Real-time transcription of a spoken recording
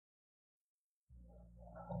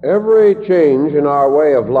Every change in our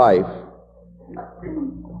way of life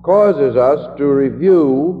causes us to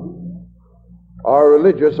review our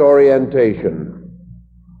religious orientation.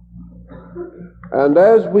 And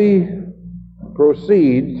as we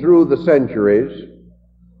proceed through the centuries,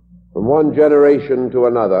 from one generation to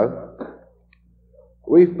another,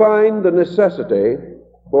 we find the necessity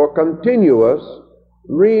for continuous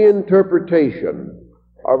reinterpretation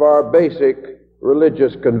of our basic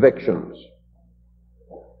religious convictions.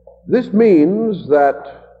 This means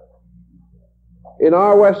that in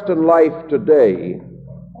our Western life today,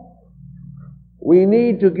 we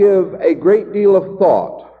need to give a great deal of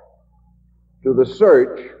thought to the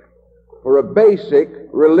search for a basic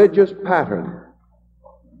religious pattern.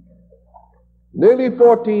 Nearly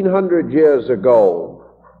 1400 years ago,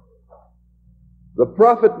 the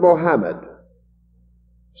Prophet Muhammad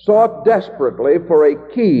sought desperately for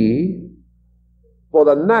a key for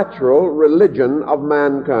the natural religion of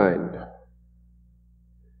mankind.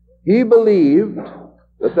 He believed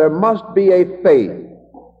that there must be a faith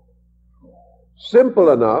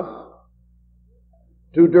simple enough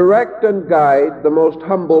to direct and guide the most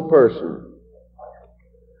humble person,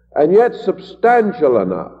 and yet substantial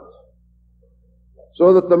enough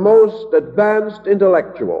so that the most advanced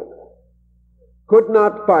intellectual could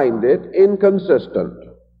not find it inconsistent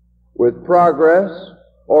with progress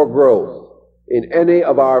or growth in any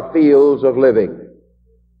of our fields of living.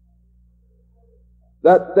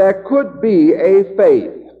 That there could be a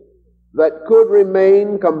faith that could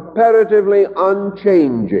remain comparatively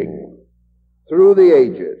unchanging through the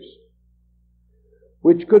ages,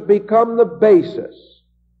 which could become the basis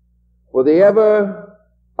for the ever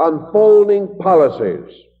unfolding policies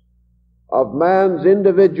of man's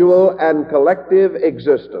individual and collective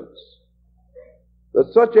existence.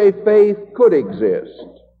 That such a faith could exist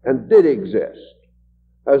and did exist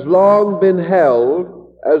has long been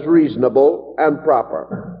held as reasonable and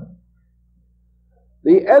proper.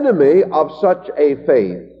 The enemy of such a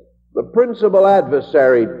faith, the principal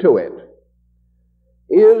adversary to it,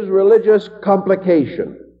 is religious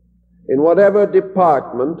complication in whatever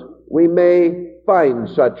department we may find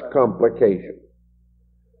such complication.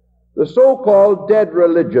 The so-called dead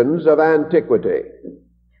religions of antiquity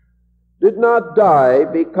did not die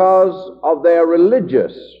because of their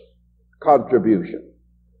religious contribution,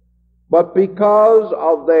 but because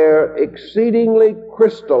of their exceedingly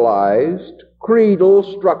crystallized creedal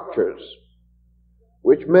structures,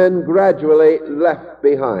 which men gradually left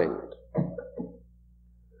behind.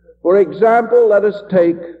 For example, let us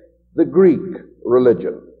take the Greek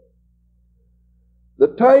religion.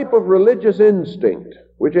 The type of religious instinct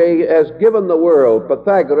which has given the world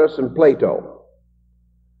Pythagoras and Plato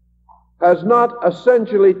has not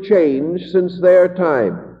essentially changed since their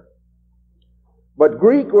time. But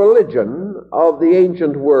Greek religion of the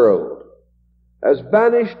ancient world has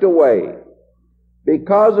vanished away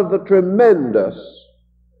because of the tremendous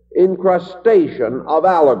incrustation of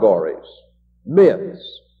allegories,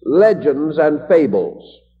 myths, legends, and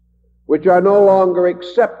fables, which are no longer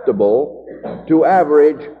acceptable to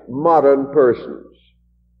average modern persons.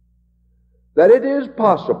 That it is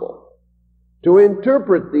possible to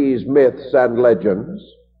interpret these myths and legends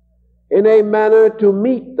in a manner to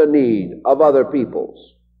meet the need of other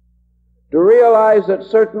peoples, to realize that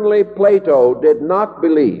certainly Plato did not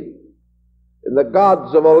believe in the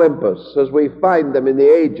gods of Olympus as we find them in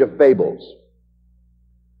the age of fables.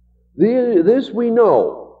 This we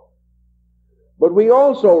know, but we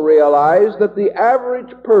also realize that the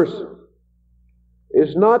average person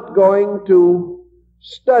is not going to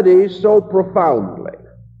study so profoundly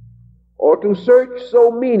or to search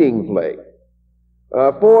so meaningfully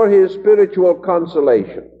for his spiritual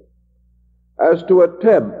consolation as to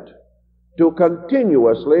attempt to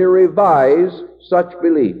continuously revise such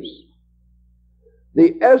beliefs.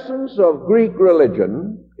 The essence of Greek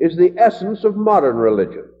religion is the essence of modern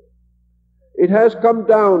religion. It has come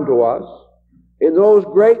down to us in those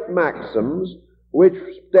great maxims which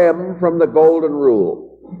stem from the Golden Rule.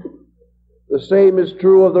 The same is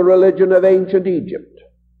true of the religion of ancient Egypt.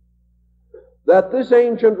 That this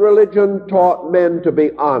ancient religion taught men to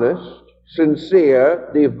be honest, sincere,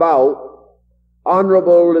 devout,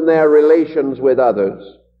 honorable in their relations with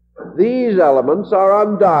others. These elements are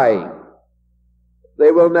undying.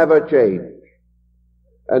 They will never change.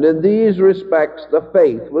 And in these respects, the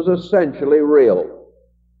faith was essentially real.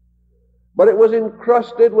 But it was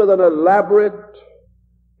encrusted with an elaborate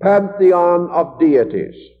pantheon of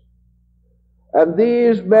deities. And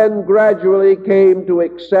these men gradually came to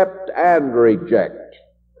accept and reject.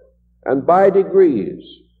 And by degrees,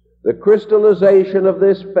 the crystallization of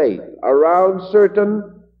this faith around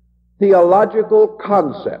certain theological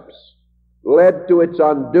concepts led to its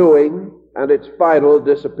undoing and its final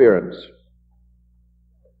disappearance.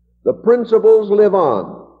 The principles live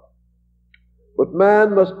on, but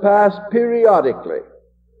man must pass periodically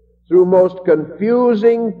through most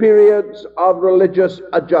confusing periods of religious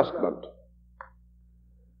adjustment.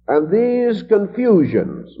 And these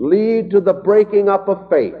confusions lead to the breaking up of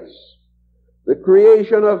faiths, the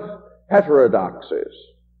creation of heterodoxies,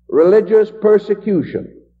 religious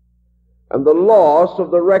persecution, and the loss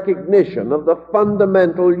of the recognition of the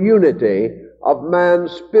fundamental unity of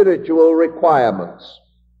man's spiritual requirements.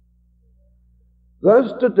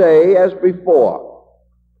 Thus today, as before,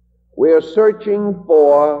 we are searching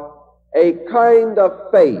for a kind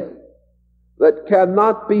of faith that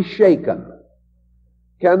cannot be shaken,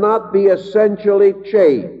 cannot be essentially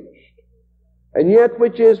changed, and yet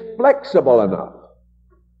which is flexible enough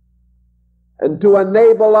and to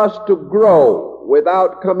enable us to grow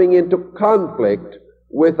without coming into conflict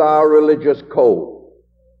with our religious code.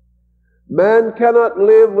 Man cannot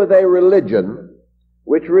live with a religion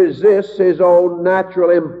which resists his own natural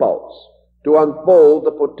impulse to unfold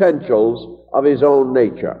the potentials of his own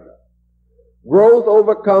nature. Growth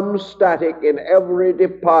overcomes static in every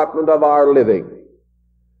department of our living,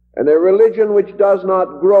 and a religion which does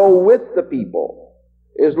not grow with the people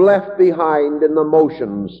is left behind in the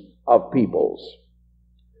motions of peoples.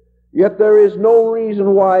 Yet there is no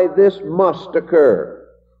reason why this must occur.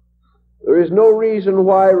 There is no reason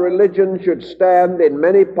why religion should stand in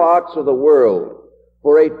many parts of the world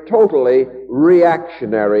for a totally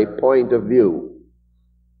reactionary point of view.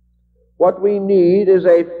 What we need is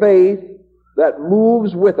a faith that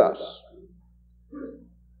moves with us.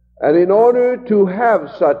 And in order to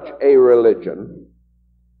have such a religion,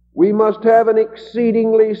 we must have an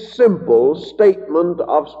exceedingly simple statement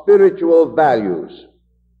of spiritual values.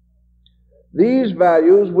 These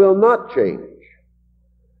values will not change,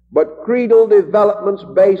 but creedal developments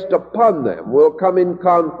based upon them will come in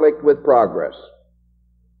conflict with progress.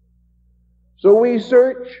 So we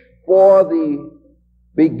search for the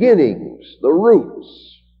beginnings, the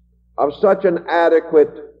roots of such an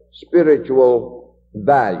adequate spiritual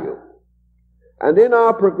value. And in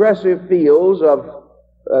our progressive fields of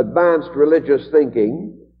advanced religious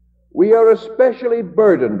thinking, we are especially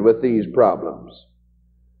burdened with these problems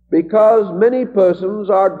because many persons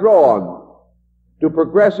are drawn to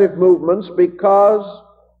progressive movements because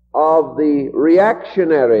of the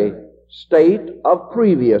reactionary state of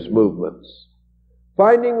previous movements,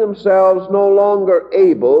 finding themselves no longer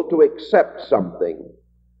able to accept something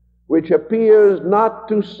which appears not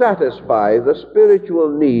to satisfy the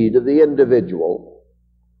spiritual need of the individual.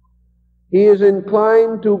 He is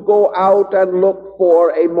inclined to go out and look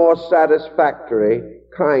for a more satisfactory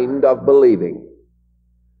kind of believing.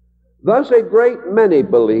 Thus, a great many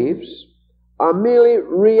beliefs are merely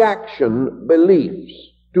reaction beliefs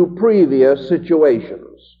to previous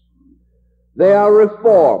situations. They are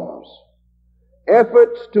reforms,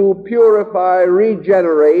 efforts to purify,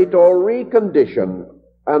 regenerate, or recondition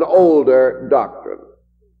an older doctrine.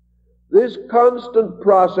 This constant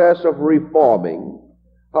process of reforming,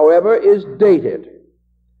 however, is dated.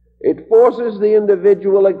 It forces the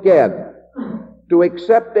individual again to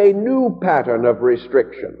accept a new pattern of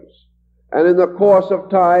restrictions, and in the course of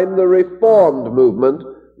time the reformed movement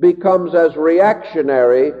becomes as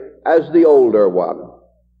reactionary as the older one.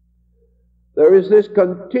 There is this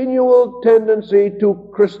continual tendency to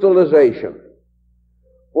crystallization,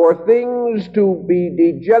 for things to be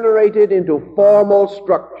degenerated into formal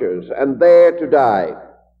structures and there to die.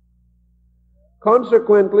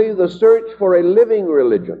 Consequently, the search for a living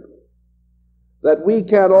religion that we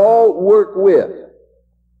can all work with,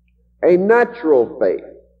 a natural faith,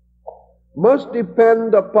 must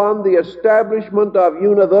depend upon the establishment of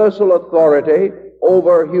universal authority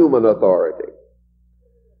over human authority.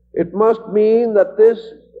 It must mean that this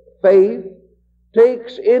faith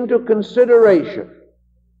takes into consideration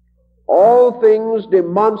all things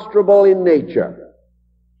demonstrable in nature,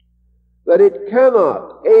 that it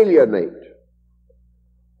cannot alienate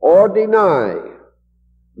or deny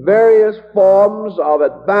various forms of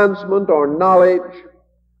advancement or knowledge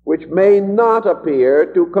which may not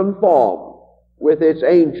appear to conform with its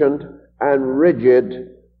ancient and rigid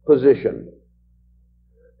position.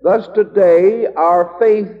 Thus today our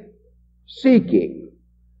faith seeking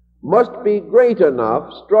must be great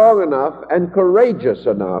enough, strong enough, and courageous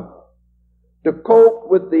enough to cope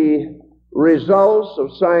with the results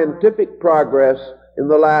of scientific progress in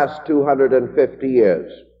the last 250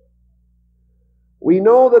 years. We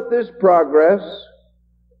know that this progress,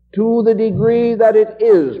 to the degree that it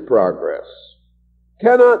is progress,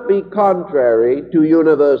 cannot be contrary to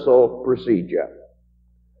universal procedure.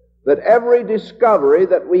 That every discovery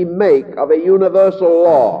that we make of a universal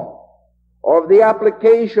law, or of the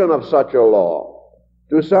application of such a law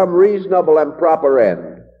to some reasonable and proper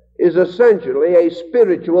end, is essentially a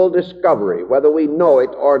spiritual discovery, whether we know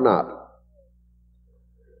it or not.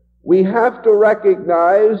 We have to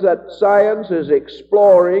recognize that science is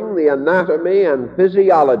exploring the anatomy and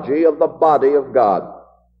physiology of the body of God.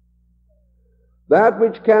 That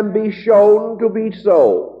which can be shown to be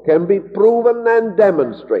so, can be proven and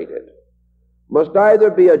demonstrated, must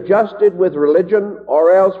either be adjusted with religion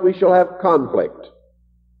or else we shall have conflict.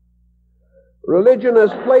 Religion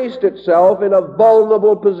has placed itself in a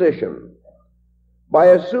vulnerable position by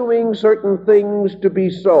assuming certain things to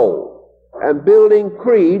be so and building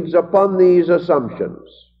creeds upon these assumptions.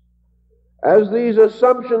 As these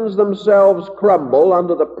assumptions themselves crumble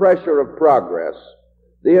under the pressure of progress,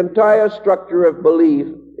 the entire structure of belief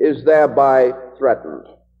is thereby threatened.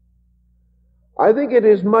 I think it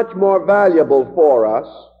is much more valuable for us,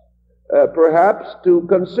 perhaps, to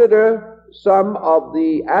consider some of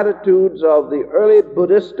the attitudes of the early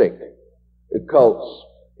Buddhistic cults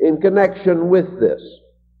in connection with this.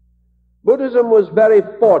 Buddhism was very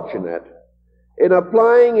fortunate in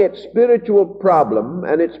applying its spiritual problem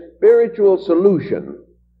and its spiritual solution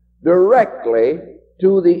directly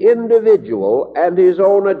to the individual and his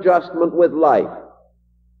own adjustment with life,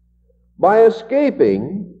 by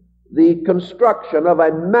escaping the construction of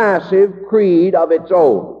a massive creed of its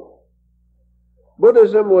own.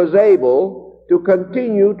 Buddhism was able to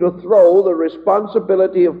continue to throw the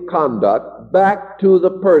responsibility of conduct back to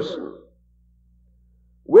the person,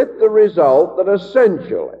 with the result that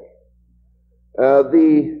essentially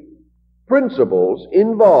the principles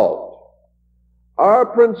involved are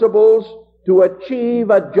principles to achieve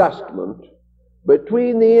adjustment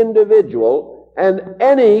between the individual and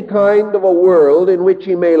any kind of a world in which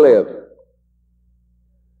he may live.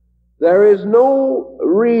 There is no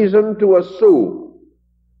reason to assume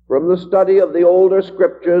from the study of the older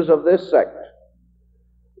scriptures of this sect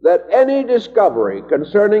that any discovery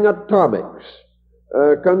concerning atomics,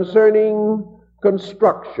 concerning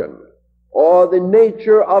construction, or the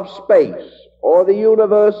nature of space, or the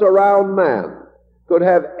universe around man, could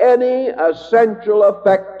have any essential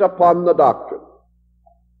effect upon the doctrine.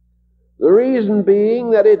 The reason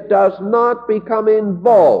being that it does not become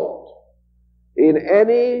involved in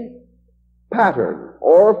any pattern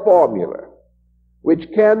or formula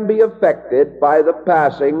which can be affected by the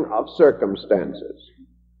passing of circumstances.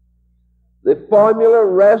 The formula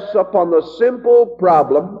rests upon the simple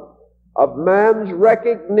problem of man's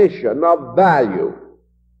recognition of value.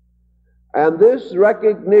 And this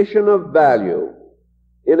recognition of value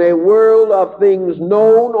in a world of things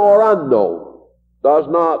known or unknown does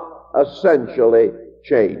not essentially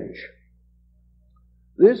change.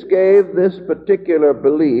 This gave this particular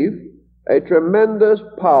belief a tremendous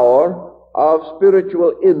power of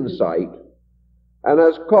spiritual insight and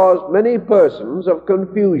has caused many persons of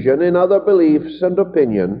confusion in other beliefs and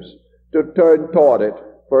opinions to turn toward it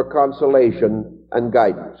for consolation and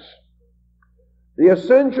guidance. The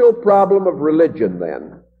essential problem of religion,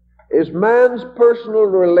 then, is man's personal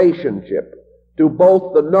relationship to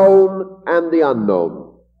both the known and the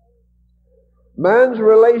unknown. Man's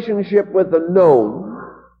relationship with the known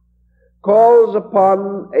calls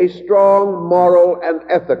upon a strong moral and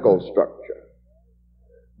ethical structure.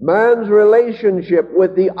 Man's relationship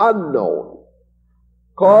with the unknown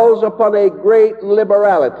calls upon a great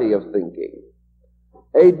liberality of thinking,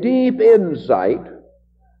 a deep insight,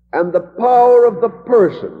 and the power of the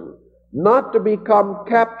person not to become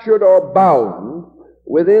captured or bound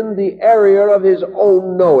within the area of his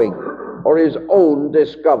own knowing or his own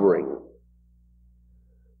discovering.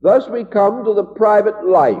 Thus we come to the private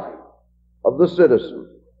life of the citizen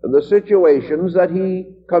and the situations that he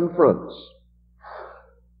confronts.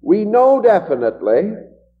 We know definitely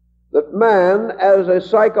that man, as a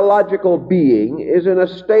psychological being, is in a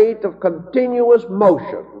state of continuous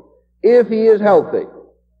motion if he is healthy.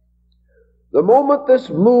 The moment this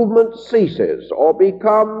movement ceases or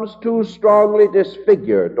becomes too strongly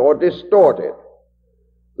disfigured or distorted,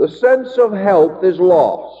 the sense of health is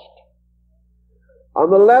lost. On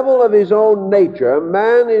the level of his own nature,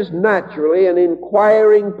 man is naturally an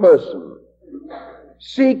inquiring person,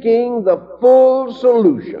 seeking the full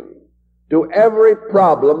solution to every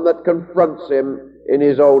problem that confronts him in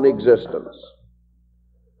his own existence.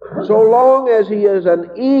 So long as he is an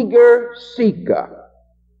eager seeker,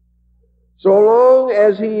 so long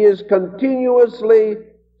as he is continuously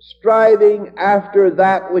striving after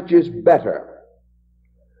that which is better,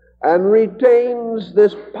 and retains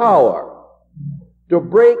this power to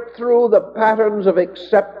break through the patterns of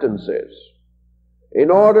acceptances in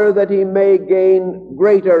order that he may gain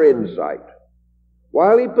greater insight.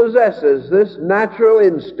 While he possesses this natural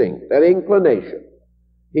instinct and inclination,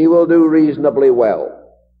 he will do reasonably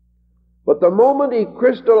well. But the moment he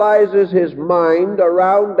crystallizes his mind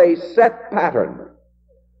around a set pattern,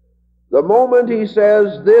 the moment he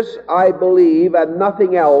says, "This I believe and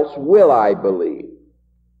nothing else will I believe,"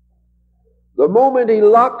 the moment he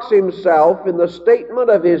locks himself in the statement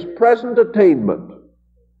of his present attainment,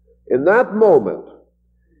 in that moment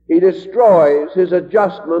he destroys his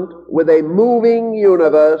adjustment with a moving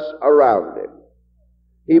universe around him.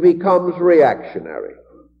 He becomes reactionary.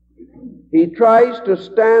 He tries to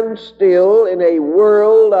stand still in a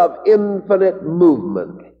world of infinite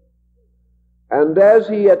movement. And as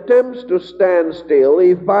he attempts to stand still,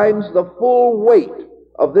 he finds the full weight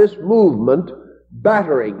of this movement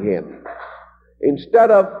battering him.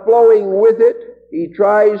 Instead of flowing with it, he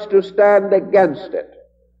tries to stand against it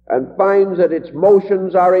and finds that its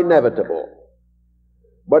motions are inevitable.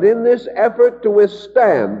 But in this effort to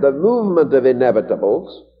withstand the movement of inevitables,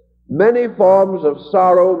 many forms of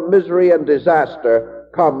sorrow, misery, and disaster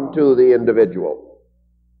come to the individual.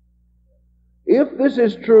 If this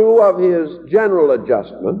is true of his general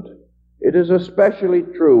adjustment, it is especially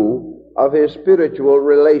true of his spiritual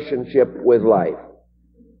relationship with life.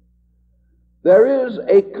 There is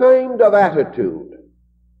a kind of attitude,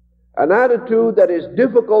 an attitude that is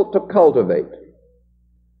difficult to cultivate,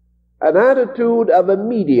 an attitude of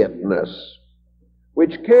immediateness,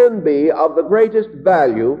 which can be of the greatest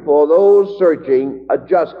value for those searching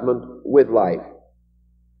adjustment with life.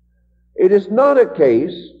 It is not a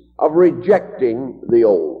case of rejecting the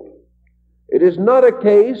old. It is not a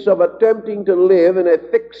case of attempting to live in a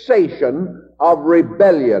fixation of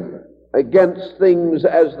rebellion against things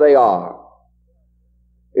as they are.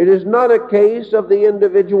 It is not a case of the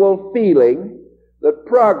individual feeling that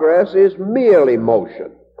progress is merely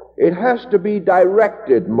motion. It has to be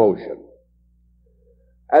directed motion.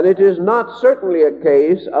 And it is not certainly a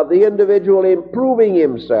case of the individual improving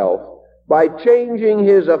himself by changing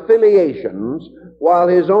his affiliations while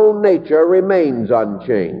his own nature remains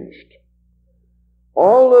unchanged.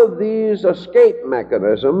 All of these escape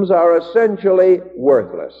mechanisms are essentially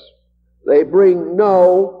worthless. They bring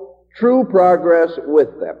no true progress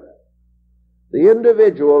with them. The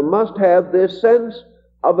individual must have this sense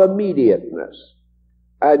of immediateness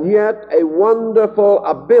and yet a wonderful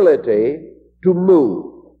ability to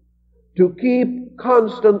move, to keep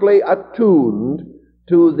constantly attuned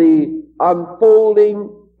to the unfolding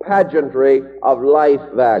pageantry of life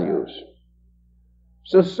values.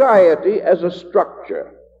 Society as a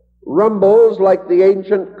structure rumbles like the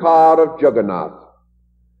ancient car of Juggernaut.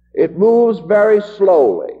 It moves very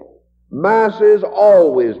slowly. Masses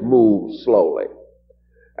always move slowly.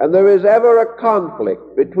 And there is ever a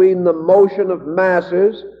conflict between the motion of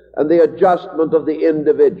masses and the adjustment of the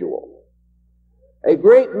individual. A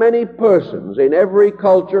great many persons in every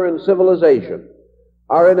culture and civilization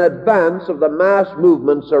are in advance of the mass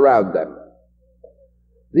movements around them.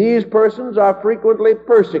 These persons are frequently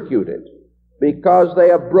persecuted because they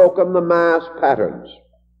have broken the mass patterns.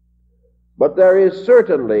 But there is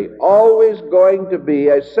certainly always going to be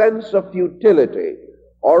a sense of futility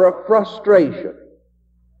or a frustration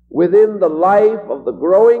within the life of the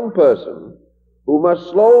growing person who must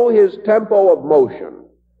slow his tempo of motion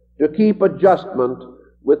to keep adjustment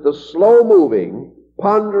with the slow-moving,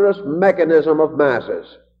 ponderous mechanism of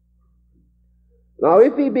masses. Now,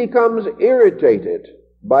 if he becomes irritated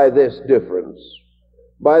by this difference,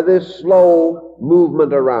 by this slow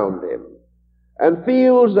movement around him, and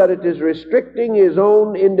feels that it is restricting his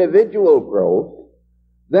own individual growth,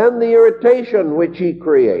 then the irritation which he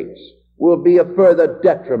creates will be a further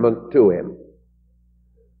detriment to him.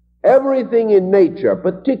 Everything in nature,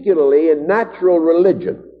 particularly in natural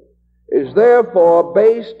religion, is therefore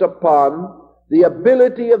based upon the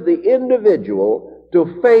ability of the individual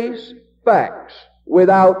to face facts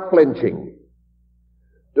without flinching,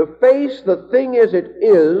 to face the thing as it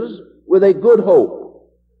is with a good hope,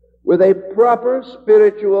 with a proper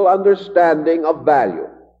spiritual understanding of value.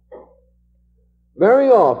 Very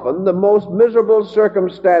often, the most miserable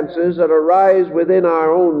circumstances that arise within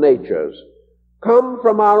our own natures come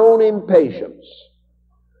from our own impatience,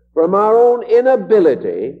 from our own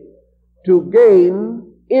inability to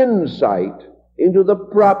gain insight into the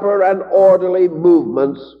proper and orderly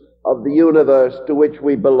movements of the universe to which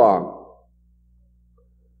we belong.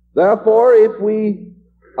 Therefore, if we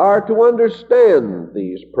are to understand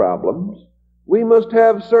these problems, we must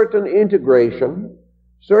have certain integration,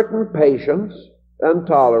 certain patience and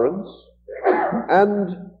tolerance,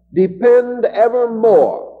 and depend ever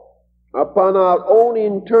more upon our own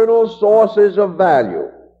internal sources of value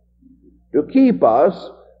to keep us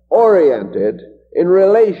oriented in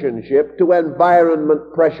relationship to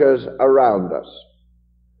environment pressures around us.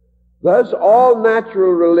 Thus, all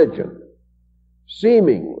natural religion,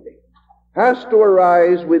 seemingly, has to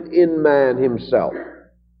arise within man himself,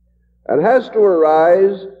 and has to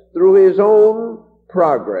arise through his own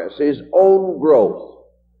progress, his own growth,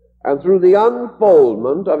 and through the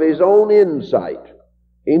unfoldment of his own insight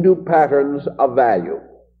into patterns of value.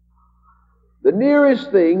 The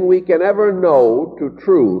nearest thing we can ever know to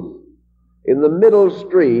truth in the middle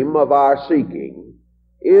stream of our seeking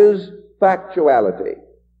is factuality.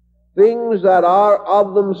 Things that are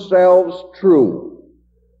of themselves true,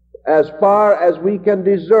 as far as we can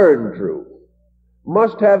discern truth,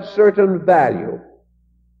 must have certain value.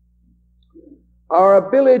 Our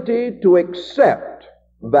ability to accept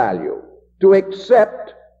value, to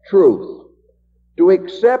accept truth, to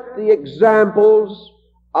accept the examples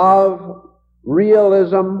of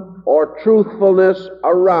realism or truthfulness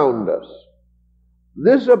around us,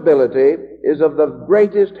 this ability is of the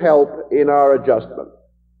greatest help in our adjustment.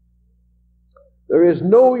 There is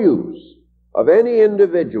no use of any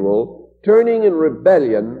individual turning in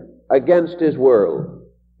rebellion against his world,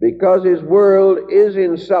 because his world is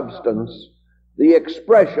in substance the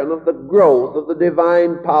expression of the growth of the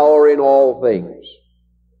divine power in all things.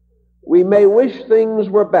 We may wish things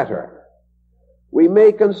were better. We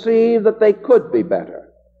may conceive that they could be better.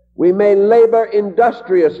 We may labor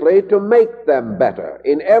industriously to make them better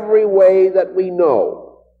in every way that we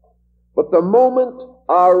know. But the moment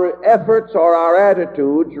our efforts or our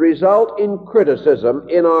attitudes result in criticism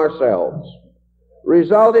in ourselves,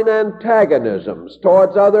 result in antagonisms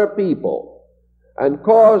towards other people, and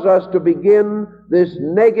cause us to begin this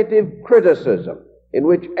negative criticism in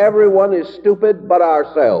which everyone is stupid but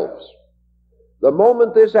ourselves, the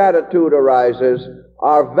moment this attitude arises,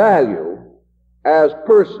 our value as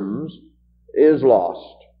persons is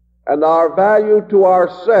lost, and our value to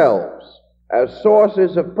ourselves as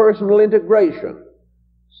sources of personal integration,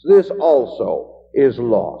 this also is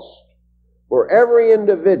lost. For every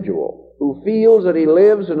individual who feels that he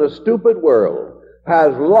lives in a stupid world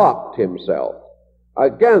has locked himself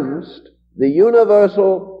against the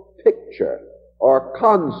universal picture or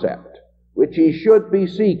concept which he should be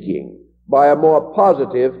seeking by a more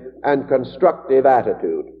positive and constructive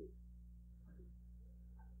attitude.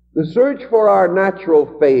 The search for our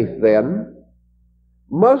natural faith, then,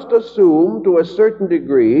 must assume to a certain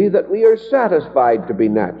degree that we are satisfied to be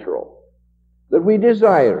natural, that we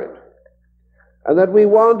desire it, and that we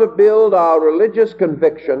want to build our religious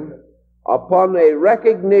conviction upon a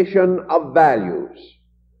recognition of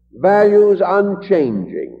values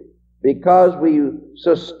unchanging, because we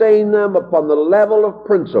sustain them upon the level of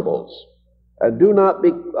principles and do not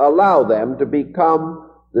allow them to become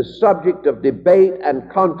the subject of debate and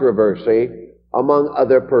controversy among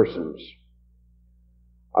other persons.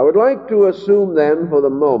 I would like to assume then for the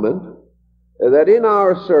moment that in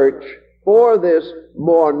our search for this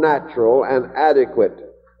more natural and adequate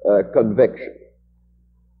conviction,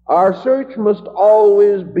 our search must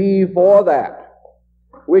always be for that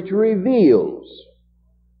which reveals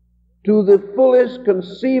to the fullest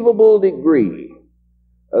conceivable degree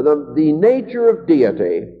the nature of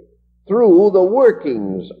deity through the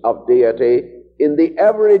workings of deity in the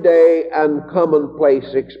everyday and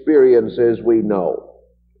commonplace experiences we know.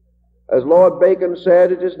 As Lord Bacon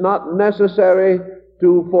said, it is not necessary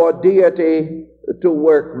for deity to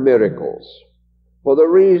work miracles, for the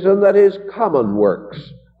reason that his common works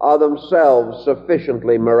are themselves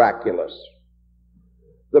sufficiently miraculous.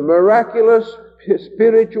 The miraculous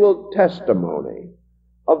spiritual testimony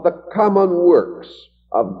of the common works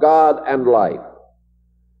of God and life,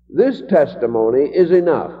 this testimony is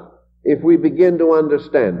enough if we begin to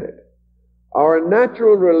understand it. Our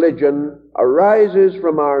natural religion arises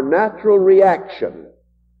from our natural reaction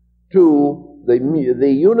to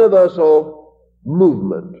the universal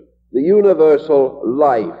movement, the universal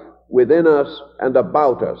life within us and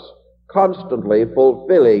about us, constantly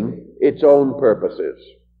fulfilling its own purposes.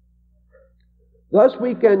 Thus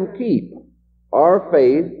we can keep our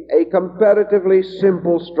faith a comparatively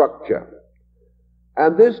simple structure,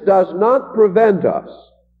 and this does not prevent us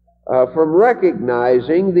from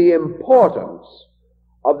recognizing the importance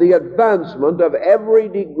of the advancement of every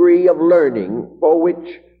degree of learning for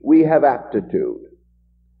which we have aptitude.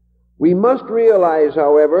 We must realize,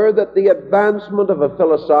 however, that the advancement of a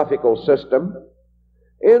philosophical system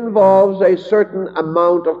involves a certain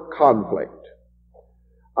amount of conflict.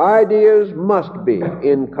 Ideas must be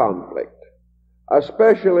in conflict.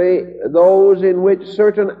 especially those in which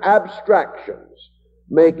certain abstractions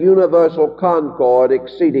make universal concord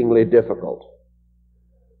exceedingly difficult.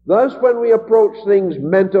 Thus, when we approach things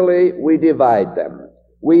mentally, we divide them,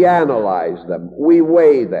 we analyze them, we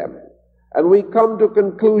weigh them, and we come to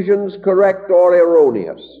conclusions correct or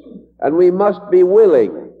erroneous, and we must be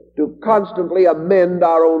willing to constantly amend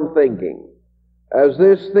our own thinking, as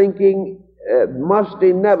this thinking must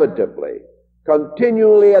inevitably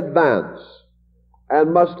continually advance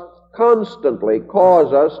and must constantly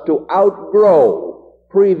cause us to outgrow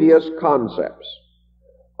previous concepts.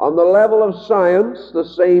 On the level of science, the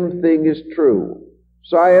same thing is true.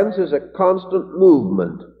 Science is a constant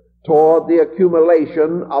movement toward the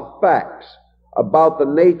accumulation of facts about the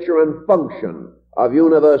nature and function of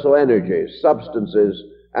universal energies, substances,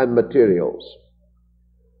 and materials.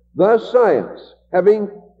 Thus, science, having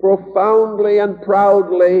profoundly and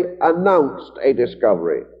proudly announced a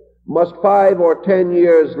discovery, must 5 or 10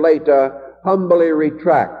 years later humbly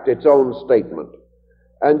retract its own statement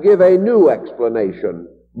and give a new explanation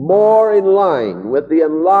more in line with the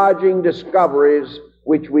enlarging discoveries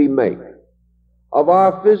which we make. Of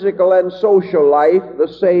our physical and social life, the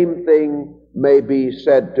same thing may be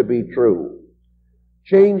said to be true.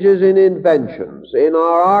 Changes in inventions, in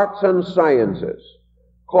our arts and sciences,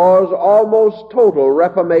 cause almost total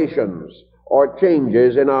reformations or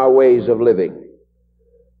changes in our ways of living.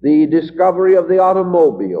 The discovery of the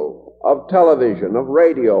automobile, of television, of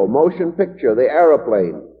radio, motion picture, the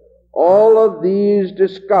aeroplane, all of these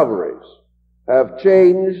discoveries have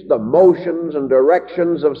changed the motions and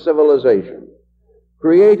directions of civilization,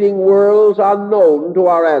 creating worlds unknown to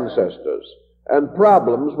our ancestors and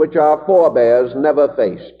problems which our forebears never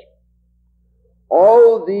faced.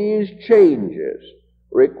 All these changes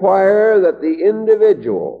require that the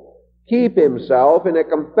individual keep himself in a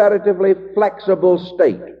comparatively flexible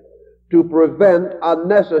state to prevent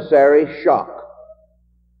unnecessary shock.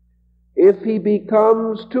 If he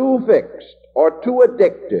becomes too fixed or too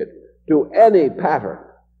addicted to any pattern,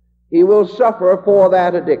 he will suffer for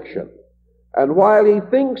that addiction. And while he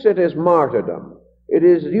thinks it is martyrdom, it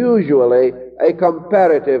is usually a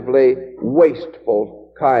comparatively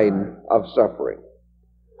wasteful kind of suffering.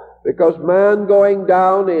 Because man going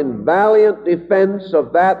down in valiant defense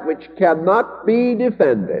of that which cannot be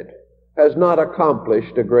defended has not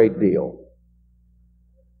accomplished a great deal.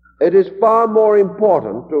 It is far more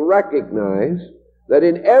important to recognize that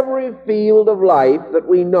in every field of life that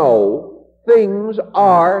we know, things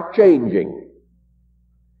are changing.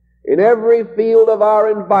 In every field of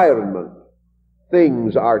our environment,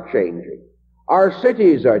 things are changing. Our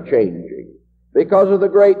cities are changing because of the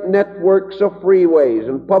great networks of freeways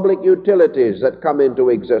and public utilities that come into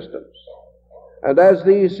existence. And as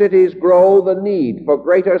these cities grow, the need for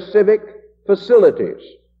greater civic facilities,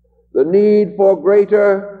 the need for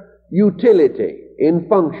greater utility in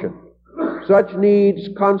function, such needs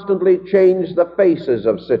constantly change the faces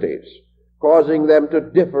of cities, causing them to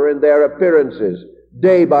differ in their appearances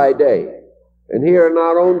day by day. And here in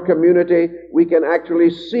our own community, we can actually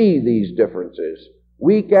see these differences.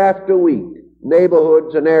 Week after week,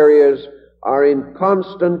 neighborhoods and areas are in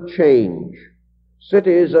constant change.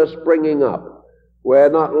 Cities are springing up where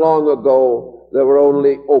not long ago there were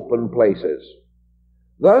only open places.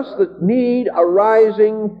 Thus, the need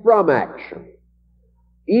arising from action.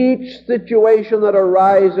 Each situation that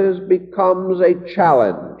arises becomes a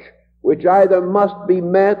challenge which either must be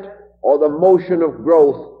met or the motion of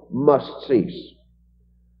growth must cease.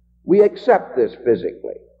 We accept this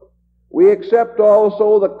physically. We accept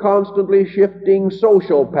also the constantly shifting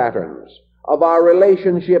social patterns of our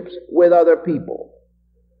relationships with other people.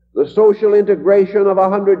 The social integration of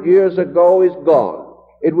 100 years ago is gone.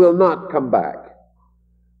 It will not come back.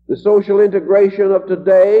 The social integration of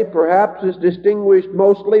today perhaps is distinguished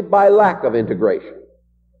mostly by lack of integration.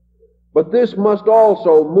 But this must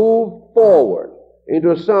also move forward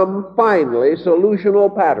into some finally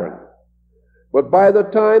solutional pattern. But by the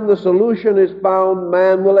time the solution is found,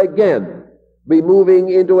 man will again be moving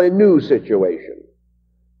into a new situation,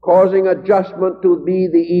 causing adjustment to be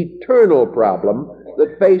the eternal problem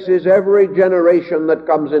that faces every generation that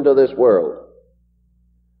comes into this world.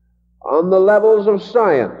 On the levels of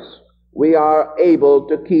science, we are able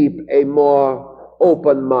to keep a more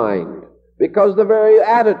open mind, because the very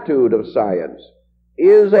attitude of science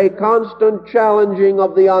is a constant challenging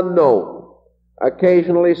of the unknown.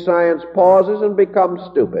 Occasionally science pauses and becomes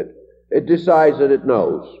stupid. It decides that it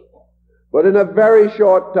knows. But in a very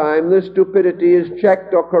short time, this stupidity is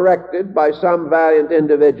checked or corrected by some valiant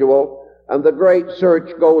individual, and the great search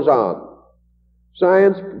goes on.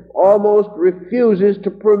 Science almost refuses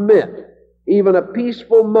to permit even a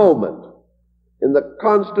peaceful moment in the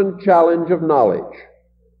constant challenge of knowledge.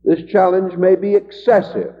 This challenge may be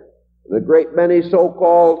excessive. A great many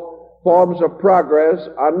so-called forms of progress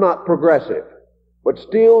are not progressive, but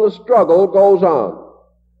still the struggle goes on,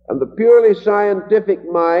 and the purely scientific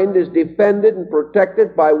mind is defended and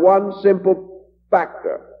protected by one simple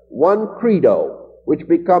factor, one credo, which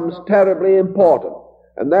becomes terribly important,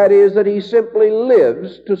 and that is that he simply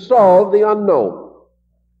lives to solve the unknown.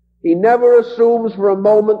 He never assumes for a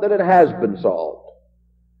moment that it has been solved.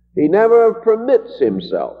 He never permits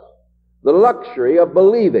himself the luxury of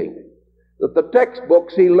believing that the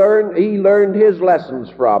textbooks he learned his lessons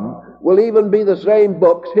from will even be the same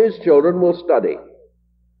books his children will study.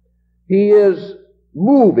 He is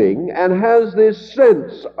moving and has this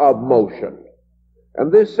sense of motion,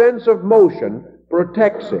 and this sense of motion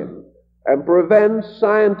protects him and prevents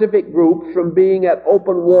scientific groups from being at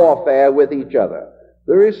open warfare with each other.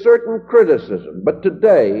 There is certain criticism, but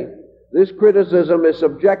today this criticism is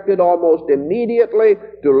subjected almost immediately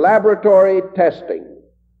to laboratory testing,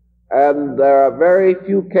 and there are very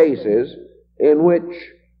few cases in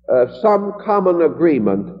which some common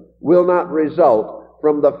agreement will not result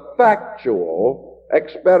from the factual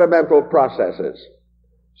experimental processes.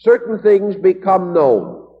 Certain things become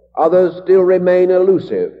known, others still remain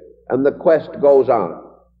elusive, and the quest goes on.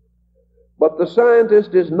 But the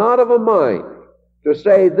scientist is not of a mind to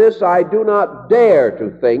say, this I do not dare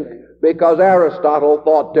to think because Aristotle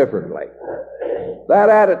thought differently. That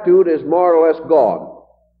attitude is more or less gone,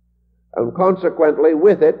 and consequently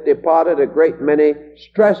with it departed a great many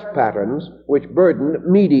stress patterns which burdened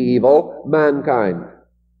medieval mankind.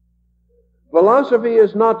 Philosophy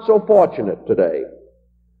is not so fortunate today.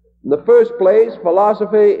 In the first place,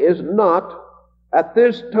 philosophy is not, at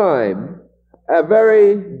this time, a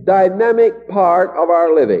very dynamic part of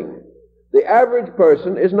our living. The average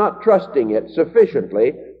person is not trusting it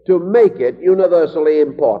sufficiently to make it universally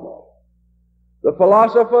important. The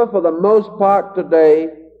philosopher, for the most part today,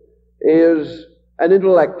 is an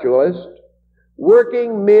intellectualist,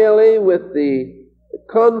 working merely with the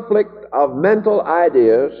conflict of mental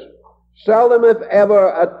ideas, seldom if ever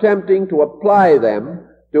attempting to apply them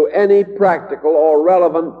to any practical or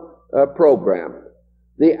relevant program.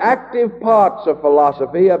 The active parts of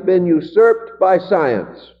philosophy have been usurped by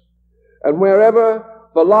science. And wherever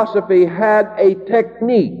philosophy had a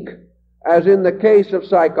technique, as in the case of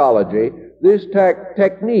psychology, this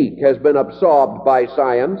technique has been absorbed by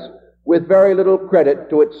science with very little credit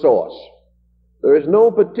to its source. There is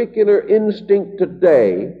no particular instinct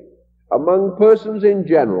today among persons in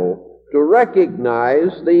general to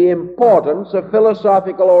recognize the importance of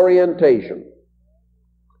philosophical orientation.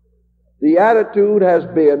 The attitude has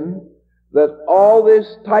been that all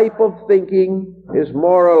this type of thinking is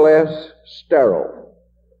more or less sterile.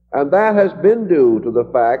 And that has been due to the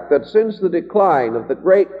fact that since the decline of the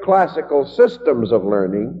great classical systems of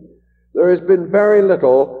learning, there has been very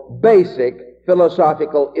little basic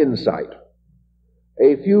philosophical insight.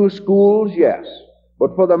 A few schools, yes,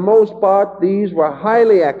 but for the most part these were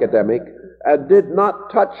highly academic and did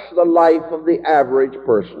not touch the life of the average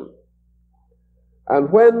person.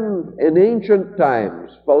 And when, in ancient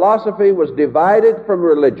times, philosophy was divided from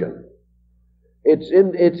religion, its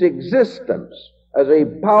existence as a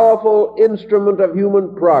powerful instrument of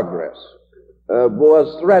human progress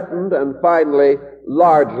was threatened and finally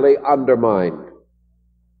largely undermined.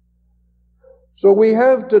 So we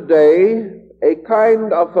have today a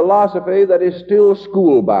kind of philosophy that is still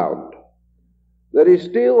school-bound, that is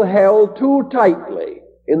still held too tightly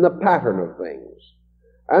in the pattern of things.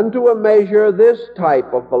 And to a measure, this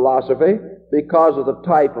type of philosophy, because of the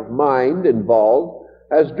type of mind involved,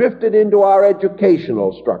 has drifted into our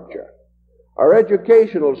educational structure. Our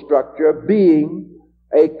educational structure being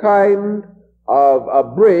a kind of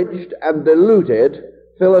abridged and diluted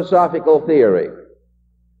philosophical theory.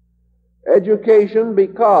 Education,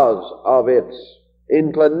 because of its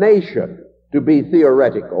inclination to be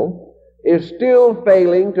theoretical, is still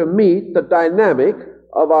failing to meet the dynamic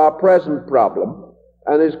of our present problem,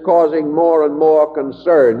 and is causing more and more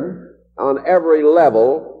concern on every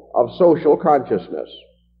level of social consciousness.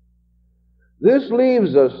 This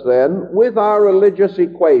leaves us then with our religious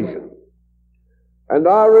equation. And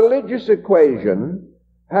our religious equation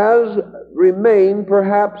has remained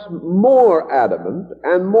perhaps more adamant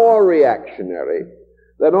and more reactionary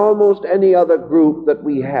than almost any other group that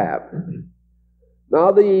we have.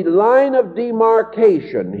 Now, the line of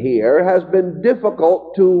demarcation here has been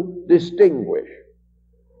difficult to distinguish.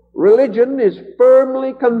 Religion is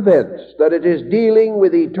firmly convinced that it is dealing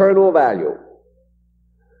with eternal value.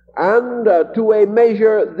 And to a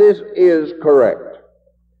measure, this is correct.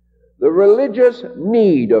 The religious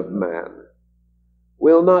need of man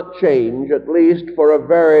will not change, at least for a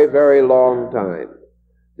very, very long time.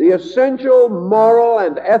 The essential moral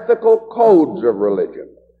and ethical codes of religion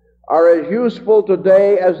are as useful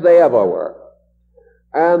today as they ever were.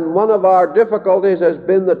 And one of our difficulties has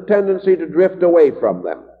been the tendency to drift away from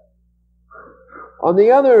them. On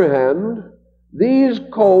the other hand, these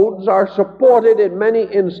codes are supported in many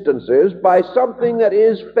instances by something that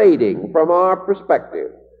is fading from our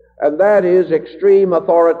perspective, and that is extreme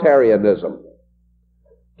authoritarianism.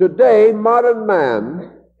 Today, modern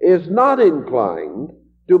man is not inclined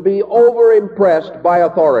to be over-impressed by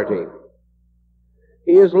authority.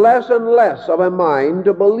 He is less and less of a mind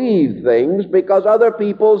to believe things because other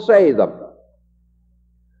people say them.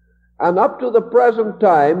 And up to the present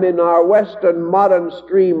time, in our Western modern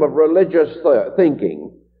stream of religious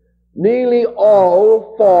thinking, nearly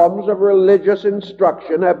all forms of religious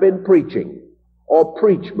instruction have been preaching, or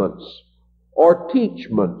preachments, or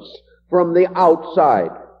teachments from the outside.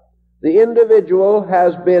 The individual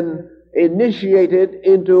has been initiated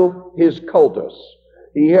into his cultus.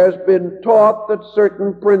 He has been taught that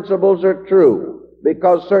certain principles are true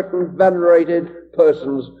because certain venerated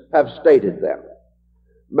persons have stated them.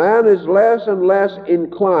 Man is less and less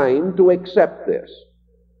inclined to accept this,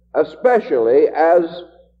 especially as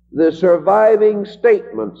the surviving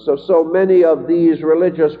statements of so many of these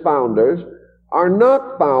religious founders are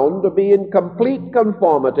not found to be in complete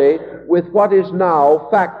conformity with what is now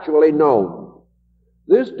factually known.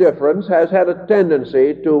 This difference has had a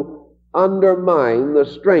tendency to undermine the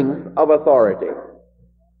strength of authority.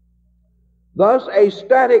 Thus, a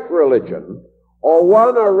static religion, or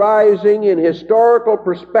one arising in historical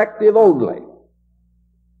perspective only,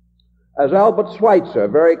 as Albert Schweitzer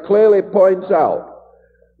very clearly points out,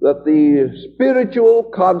 that the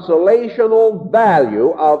spiritual consolational value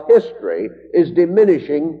of history is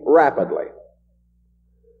diminishing rapidly.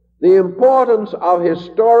 The importance of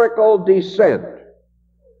historical descent,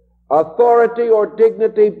 authority or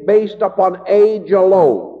dignity based upon age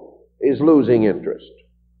alone, is losing interest.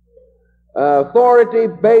 Authority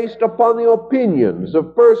based upon the opinions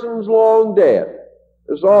of persons long dead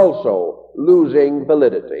is also losing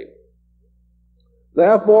validity.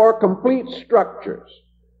 Therefore, complete structures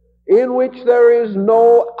in which there is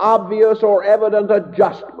no obvious or evident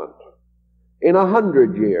adjustment in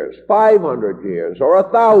 100 years, 500 years, or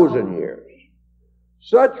 1,000 years,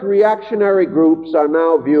 such reactionary groups are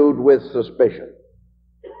now viewed with suspicion.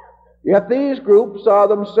 Yet these groups are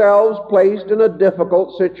themselves placed in a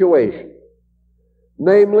difficult situation.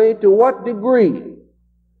 Namely, to what degree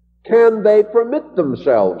can they permit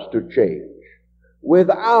themselves to change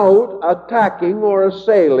without attacking or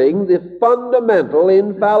assailing the fundamental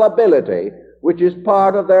infallibility which is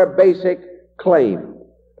part of their basic claim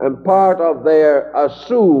and part of their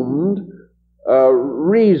assumed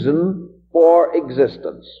reason for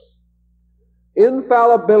existence?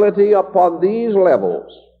 Infallibility upon these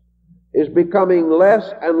levels is becoming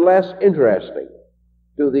less and less interesting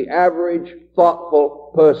to the average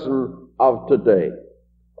thoughtful person of today.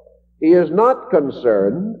 He is not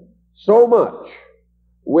concerned so much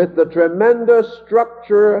with the tremendous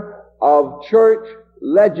structure of church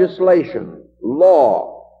legislation,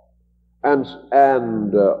 law, and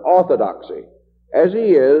orthodoxy, as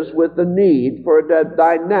he is with the need for a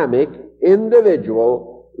dynamic,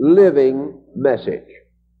 individual, living message.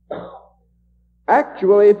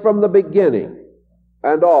 Actually, from the beginning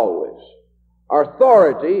and always,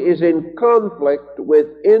 authority is in conflict with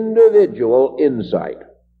individual insight.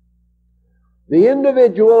 The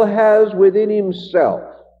individual has within himself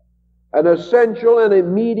an essential and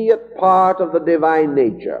immediate part of the divine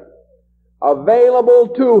nature available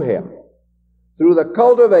to him through the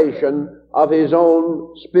cultivation of his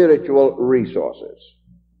own spiritual resources.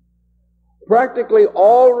 Practically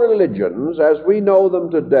all religions, as we know them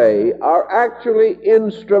today, are actually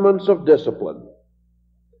instruments of discipline.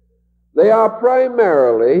 They are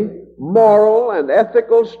primarily moral and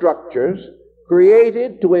ethical structures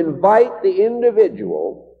created to invite the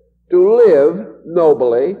individual to live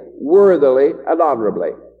nobly, worthily, and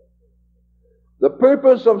honorably. The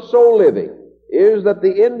purpose of so living is that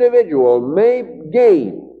the individual may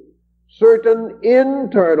gain certain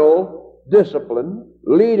internal discipline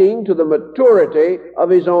leading to the maturity of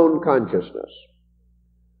his own consciousness.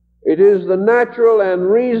 It is the natural and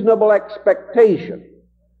reasonable expectation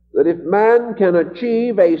that if man can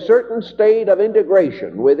achieve a certain state of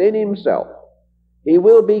integration within himself, he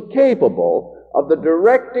will be capable of the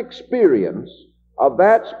direct experience of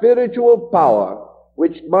that spiritual power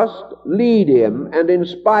which must lead him and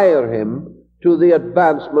inspire him to the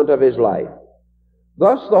advancement of his life.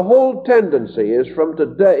 Thus, the whole tendency is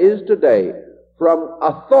today from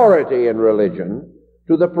authority in religion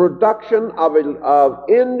to the production of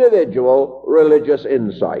individual religious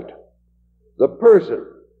insight. The person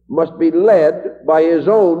must be led by his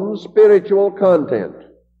own spiritual content.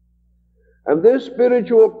 And this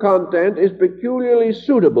spiritual content is peculiarly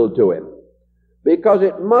suitable to him because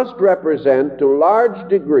it must represent to a large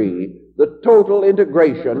degree the total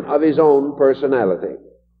integration of his own personality.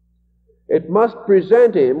 It must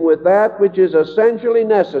present him with that which is essentially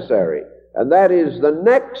necessary, and that is the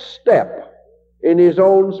next step in his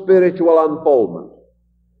own spiritual unfoldment.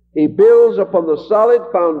 He builds upon the solid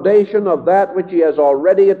foundation of that which he has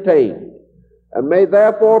already attained, and may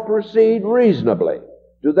therefore proceed reasonably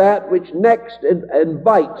to that which next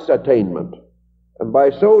invites attainment. And by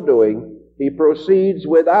so doing, he proceeds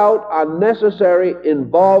without unnecessary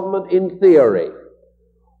involvement in theory,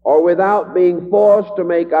 or without being forced to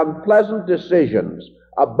make unpleasant decisions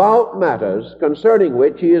about matters concerning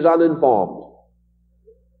which he is uninformed.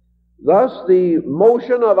 Thus, the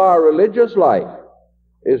motion of our religious life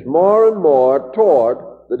is more and more toward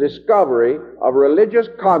the discovery of religious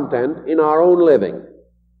content in our own living.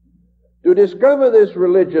 To discover this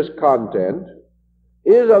religious content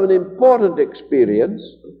is of an important experience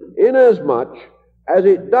inasmuch as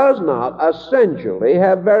it does not essentially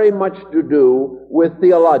have very much to do with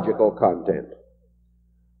theological content.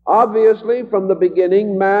 Obviously, from the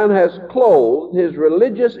beginning, man has clothed his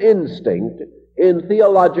religious instinct in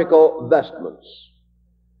theological vestments.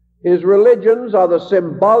 His religions are the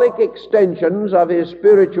symbolic extensions of his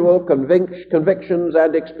spiritual convictions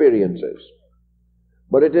and experiences.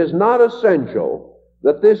 But it is not essential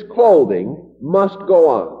that this clothing must go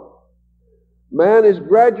on. Man is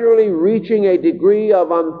gradually reaching a degree of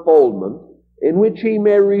unfoldment in which he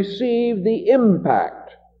may receive the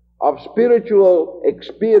impact of spiritual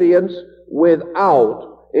experience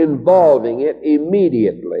without involving it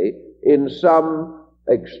immediately in some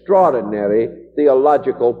extraordinary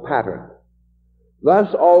theological pattern.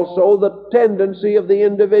 Thus also the tendency of the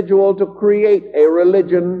individual to create a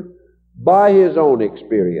religion by his own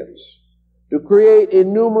experience, to create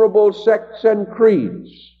innumerable sects and creeds,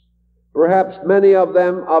 perhaps many of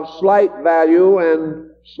them of slight value and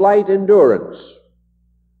slight endurance.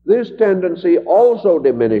 This tendency also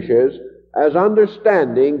diminishes as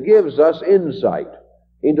understanding gives us insight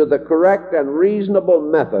into the correct and reasonable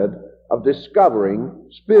method of discovering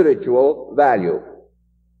spiritual value.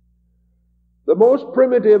 The most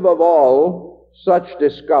primitive of all such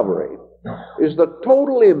discovery is the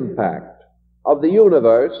total impact of the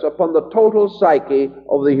universe upon the total psyche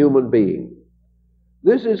of the human being.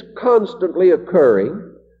 This is constantly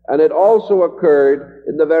occurring, and it also occurred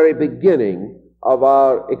in the very beginning of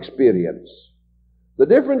our experience. The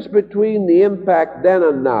difference between the impact then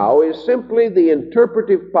and now is simply the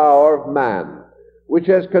interpretive power of man, which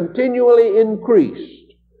has continually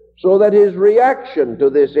increased, so that his reaction to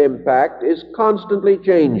this impact is constantly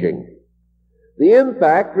changing. The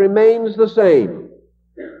impact remains the same,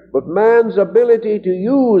 but man's ability to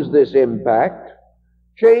use this impact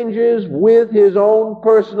changes with his own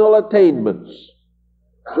personal attainments,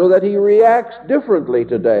 so that he reacts differently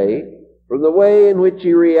today from the way in which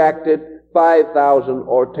he reacted 5,000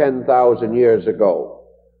 or 10,000 years ago.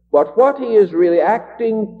 But what he is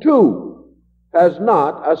reacting to has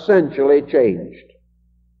not essentially changed.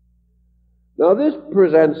 Now this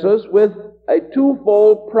presents us with a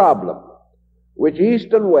twofold problem, which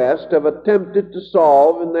East and West have attempted to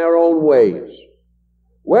solve in their own ways.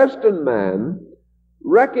 Western man,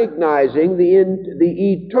 recognizing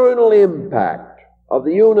the eternal impact of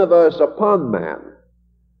the universe upon man,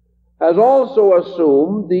 has also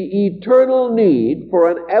assumed the eternal need for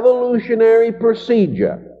an evolutionary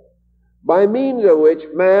procedure by means of which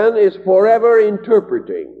man is forever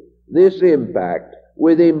interpreting this impact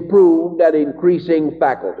with improved and increasing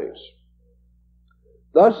faculties.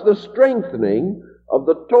 Thus, the strengthening of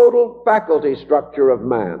the total faculty structure of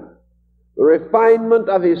man, the refinement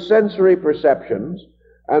of his sensory perceptions,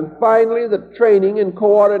 and finally the training and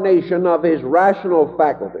coordination of his rational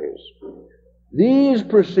faculties. These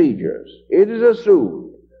procedures, it is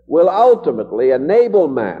assumed, will ultimately enable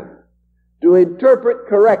man to interpret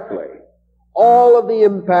correctly all of the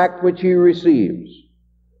impact which he receives.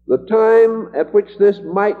 The time at which this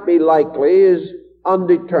might be likely is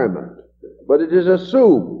undetermined, but it is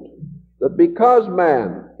assumed that because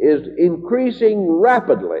man is increasing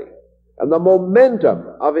rapidly and the momentum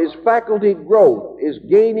of his faculty growth is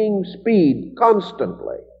gaining speed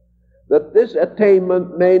constantly, that this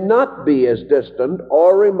attainment may not be as distant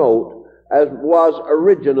or remote as was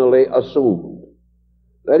originally assumed.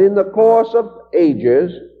 That in the course of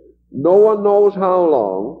ages, no one knows how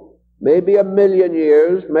long, maybe 1,000,000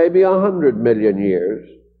 years, maybe 100 million years,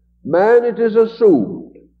 man, it is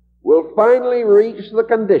assumed, will finally reach the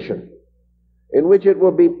condition in which it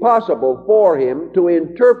will be possible for him to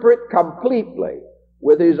interpret completely,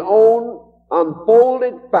 with his own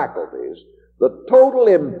unfolded faculties, the total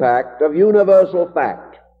impact of universal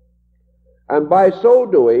fact, and by so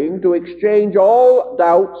doing to exchange all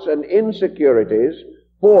doubts and insecurities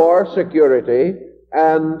for security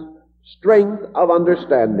and strength of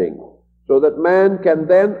understanding, so that man can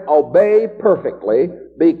then obey perfectly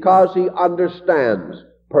because he understands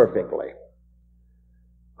perfectly.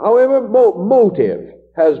 However, motive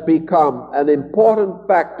has become an important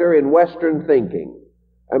factor in Western thinking,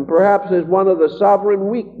 and perhaps is one of the sovereign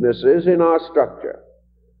weaknesses in our structure.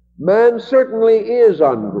 Man certainly is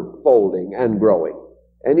unfolding and growing,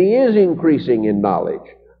 and he is increasing in knowledge.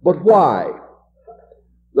 But why?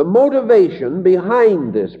 The motivation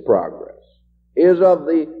behind this progress is of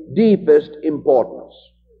the deepest importance.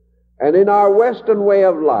 And in our Western way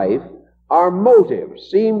of life, our motives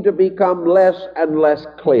seem to become less and less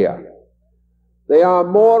clear. They are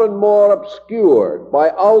more and more obscured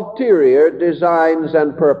by ulterior designs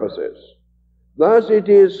and purposes. Thus, it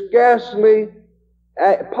is scarcely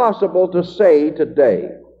possible to say today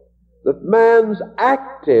that man's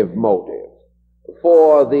active motive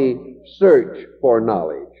for the search for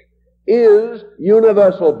knowledge is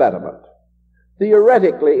universal betterment.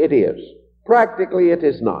 Theoretically, it is. Practically, it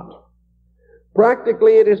is not.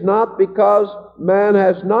 Practically, it is not because man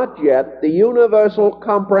has not yet the universal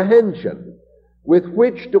comprehension with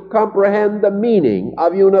which to comprehend the meaning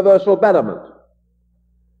of universal betterment.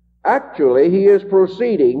 Actually, he is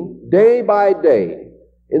proceeding day by day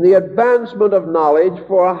in the advancement of knowledge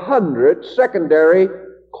for 100 secondary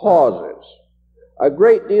causes. A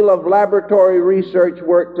great deal of laboratory research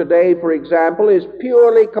work today, for example, is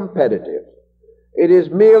purely competitive. It is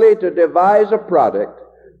merely to devise a product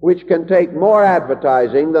which can take more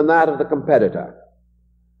advertising than that of the competitor.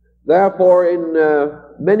 Therefore, in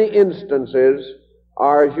many instances,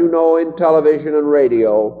 as you know, in television and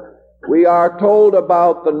radio, we are told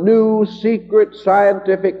about the new secret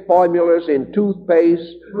scientific formulas in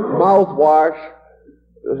toothpaste, mouthwash,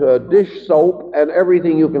 dish soap, and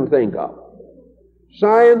everything you can think of.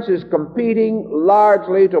 Science is competing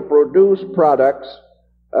largely to produce products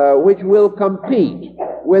which will compete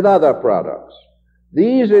with other products.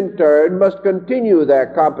 These, in turn, must continue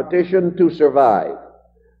their competition to survive.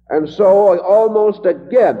 And so, almost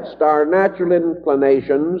against our natural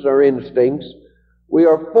inclinations or instincts, we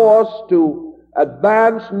are forced to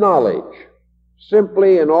advance knowledge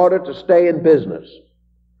simply in order to stay in business.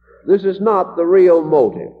 This is not the real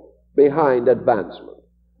motive behind advancement,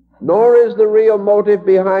 nor is the real motive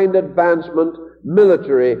behind advancement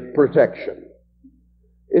military protection.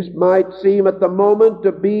 It might seem at the moment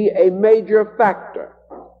to be a major factor,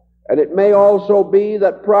 and it may also be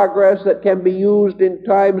that progress that can be used in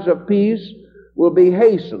times of peace will be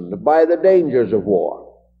hastened by the dangers of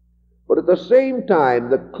war. But at the same time,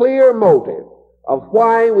 the clear motive of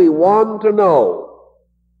why we want to know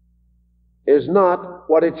is not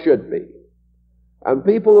what it should be. And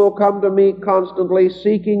people who come to me constantly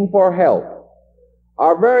seeking for help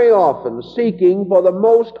are very often seeking for the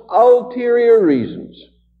most ulterior reasons.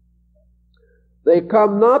 They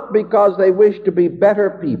come not because they wish to be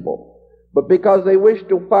better people, but because they wish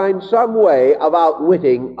to find some way of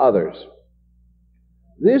outwitting others.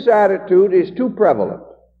 This attitude is too prevalent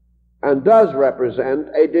and does represent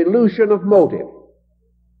a dilution of motive.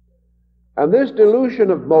 And this dilution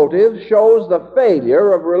of motive shows the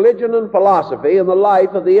failure of religion and philosophy in the life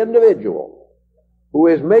of the individual who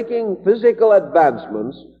is making physical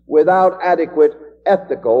advancements without adequate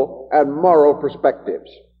ethical and moral perspectives.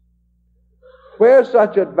 Where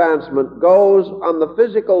such advancement goes on the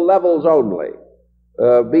physical levels only,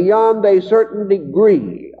 beyond a certain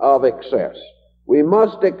degree of excess, we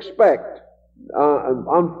must expect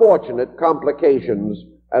unfortunate complications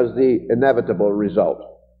as the inevitable result.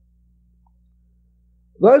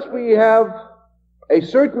 Thus we have a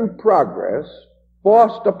certain progress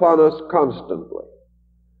forced upon us constantly.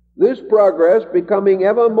 This progress becoming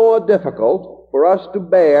ever more difficult for us to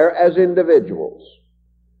bear as individuals.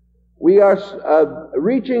 We are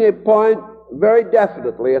reaching a point very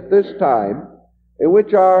definitely at this time in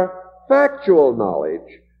which our factual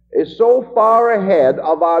knowledge is so far ahead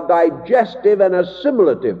of our digestive and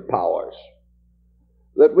assimilative powers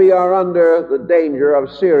that we are under the danger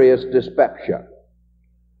of serious dyspepsia.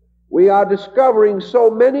 We are discovering so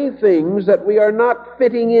many things that we are not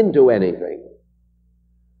fitting into anything.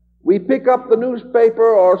 We pick up the newspaper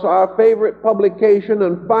or our favorite publication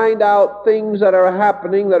and find out things that are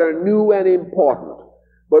happening that are new and important,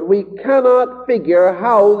 but we cannot figure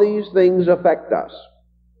how these things affect us.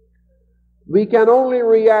 we can only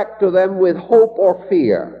react to them with hope or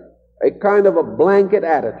fear, a kind of a blanket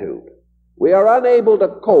attitude. We are unable to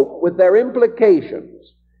cope with their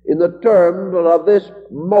implications in the terms of this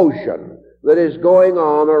motion that is going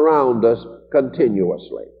on around us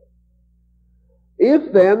continuously.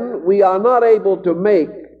 If then we are not able to make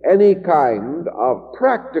any kind of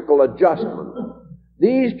practical adjustment,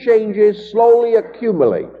 these changes slowly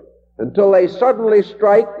accumulate until they suddenly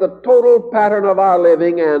strike the total pattern of our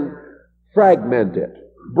living and fragment it,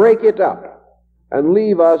 break it up, and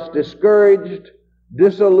leave us discouraged,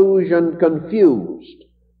 disillusioned, confused,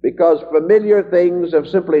 because familiar things have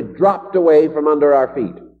simply dropped away from under our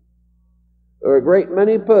feet. There are a great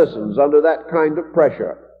many persons under that kind of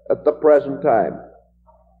pressure at the present time.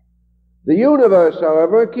 The universe,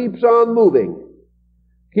 however, keeps on moving,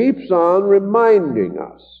 keeps on reminding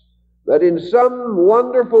us that in some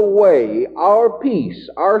wonderful way our peace,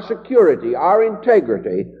 our security, our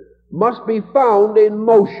integrity must be found in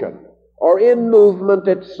motion or in movement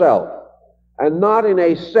itself, and not in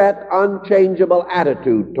a set, unchangeable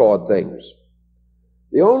attitude toward things.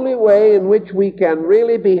 The only way in which we can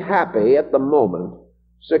really be happy at the moment,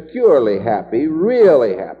 securely happy,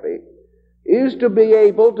 really happy, is to be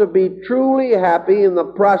able to be truly happy in the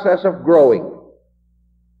process of growing.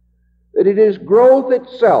 That it is growth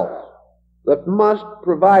itself that must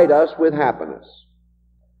provide us with happiness.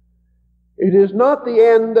 It is not the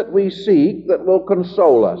end that we seek that will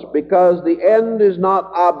console us, because the end is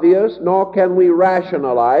not obvious, nor can we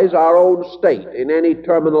rationalize our own state in any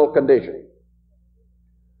terminal condition.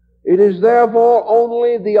 It is therefore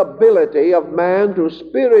only the ability of man to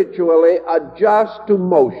spiritually adjust to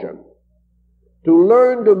motion, to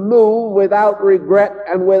learn to move without regret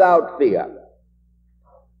and without fear,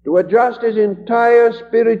 to adjust his entire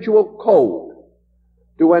spiritual code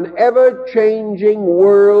to an ever-changing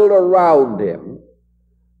world around him,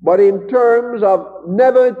 but in terms of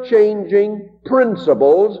never-changing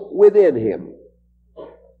principles within him.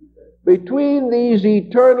 Between these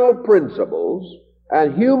eternal principles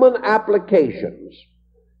and human applications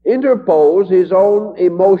interpose his own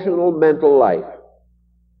emotional mental life.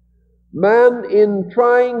 Man, in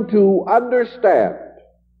trying to understand,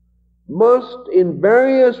 must in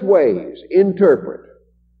various ways interpret,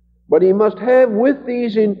 but he must have with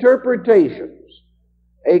these interpretations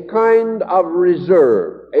a kind of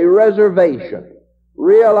reserve, a reservation,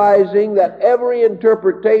 realizing that every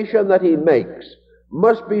interpretation that he makes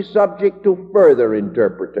must be subject to further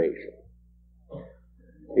interpretation.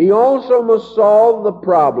 He also must solve the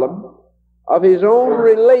problem of his own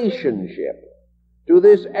relationship to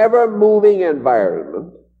this ever-moving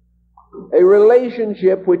environment, a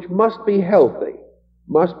relationship which must be healthy,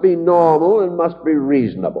 must be normal, and must be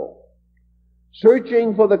reasonable.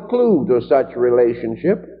 Searching for the clue to such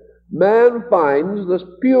relationship, man finds this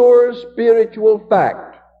pure spiritual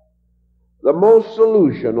fact, the most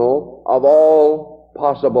solutional of all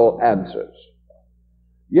possible answers.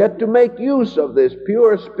 Yet to make use of this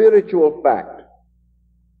pure spiritual fact,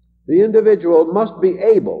 the individual must be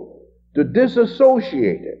able to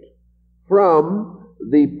disassociate it from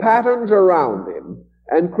the patterns around him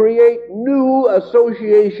and create new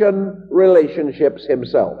association relationships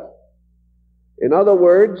himself. In other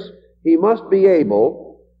words, he must be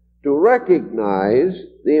able to recognize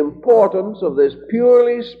the importance of this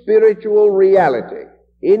purely spiritual reality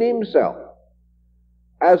in himself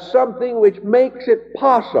as something which makes it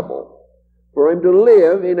possible for him to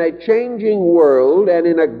live in a changing world and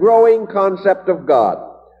in a growing concept of God.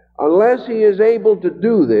 Unless he is able to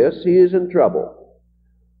do this, he is in trouble.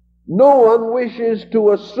 No one wishes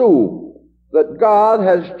to assume that God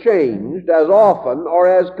has changed as often or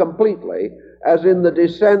as completely as in the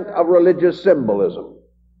descent of religious symbolism.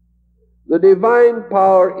 The divine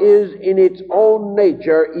power is in its own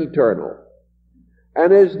nature eternal,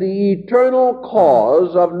 and is the eternal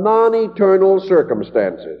cause of non-eternal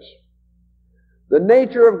circumstances. The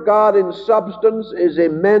nature of God in substance is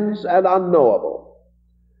immense and unknowable.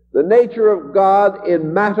 The nature of God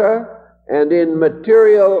in matter and in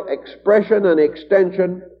material expression and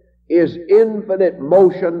extension is infinite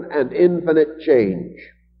motion and infinite change.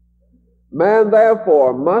 Man,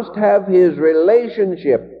 therefore, must have his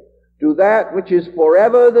relationship to that which is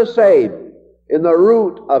forever the same in the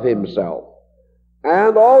root of himself,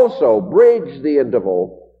 and also bridge the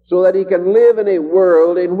interval so that he can live in a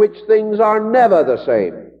world in which things are never the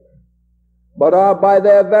same, but are by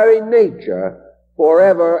their very nature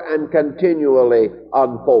forever and continually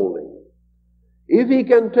unfolding. If he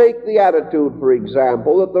can take the attitude, for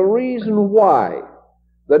example, that the reason why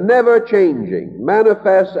the never-changing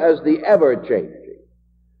manifests as the ever-changing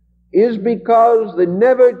is because the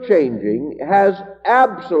never-changing has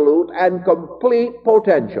absolute and complete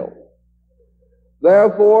potential.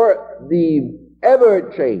 Therefore, the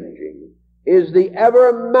ever-changing is the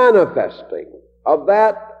ever-manifesting of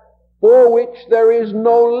that for which there is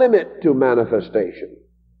no limit to manifestation.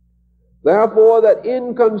 Therefore, that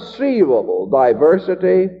inconceivable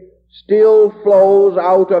diversity still flows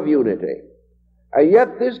out of unity. And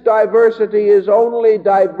yet this diversity is only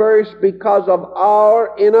diverse because of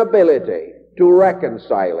our inability to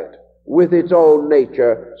reconcile it with its own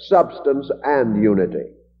nature, substance, and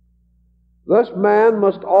unity. Thus man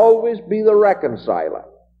must always be the reconciler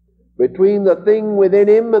between the thing within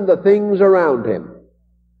him and the things around him.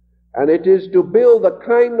 And it is to build the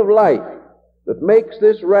kind of life that makes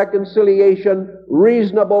this reconciliation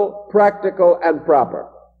reasonable, practical, and proper.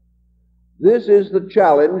 This is the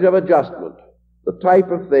challenge of adjustment, the type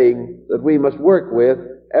of thing that we must work with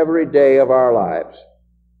every day of our lives.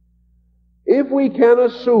 If we can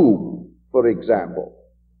assume, for example,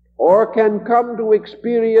 or can come to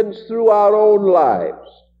experience through our own lives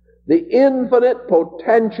the infinite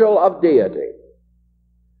potential of deity,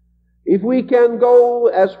 if we can go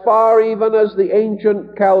as far even as the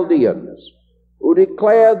ancient Chaldeans, who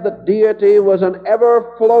declared that deity was an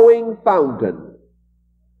ever-flowing fountain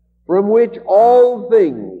from which all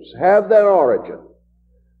things have their origin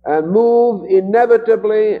and move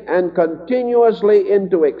inevitably and continuously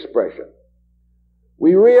into expression,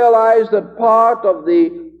 we realize that part of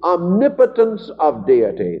the omnipotence of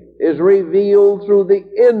deity is revealed through the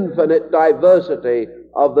infinite diversity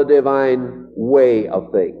of the divine way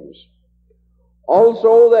of things.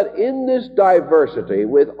 Also, that in this diversity,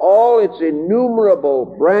 with all its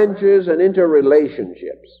innumerable branches and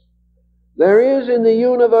interrelationships, there is in the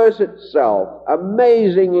universe itself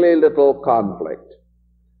amazingly little conflict.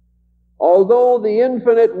 Although the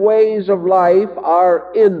infinite ways of life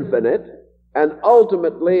are infinite and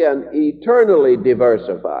ultimately and eternally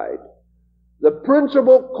diversified, the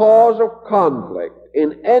principal cause of conflict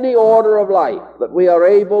in any order of life that we are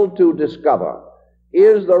able to discover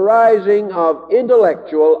is the rising of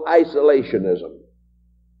intellectual isolationism.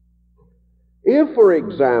 If, for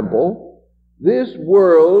example, this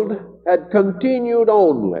world had continued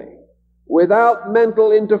only without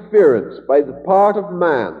mental interference by the part of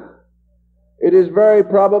man, it is very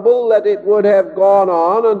probable that it would have gone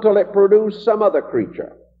on until it produced some other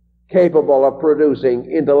creature capable of producing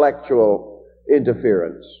intellectual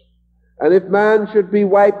interference. And if man should be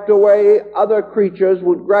wiped away, other creatures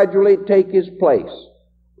would gradually take his place,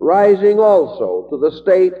 rising also to the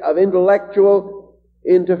state of intellectual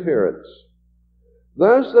interference.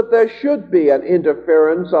 Thus, that there should be an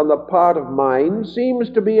interference on the part of mind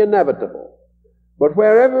seems to be inevitable. But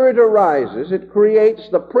wherever it arises, it creates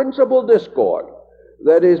the principal discord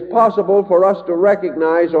that is possible for us to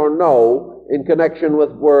recognize or know in connection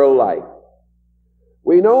with world life.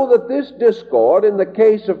 We know that this discord, in the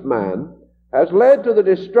case of man, has led to the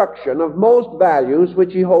destruction of most values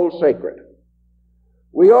which he holds sacred.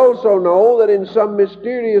 We also know that in some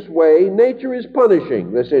mysterious way, nature is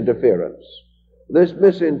punishing this interference, this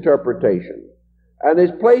misinterpretation, and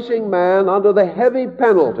is placing man under the heavy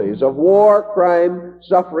penalties of war, crime,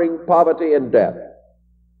 suffering, poverty, and death.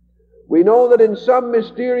 We know that in some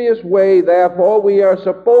mysterious way, therefore, we are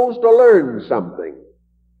supposed to learn something.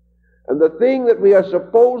 And the thing that we are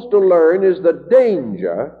supposed to learn is the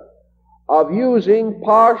danger of using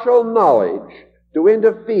partial knowledge to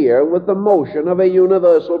interfere with the motion of a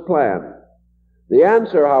universal plan. The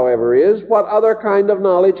answer, however, is, what other kind of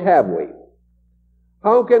knowledge have we?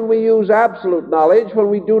 How can we use absolute knowledge when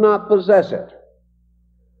we do not possess it?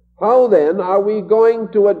 How then are we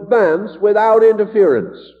going to advance without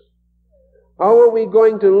interference? How are we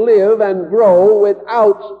going to live and grow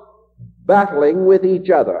without battling with each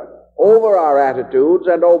other over our attitudes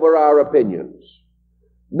and over our opinions?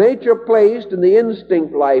 Nature placed in the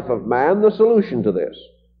instinct life of man the solution to this,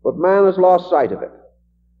 but man has lost sight of it.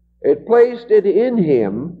 It placed it in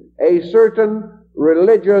him a certain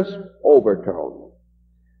religious overtone,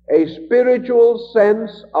 a spiritual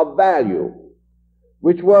sense of value,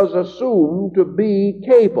 which was assumed to be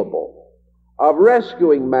capable of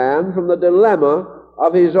rescuing man from the dilemma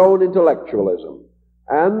of his own intellectualism.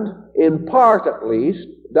 And, in part at least,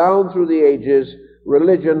 down through the ages,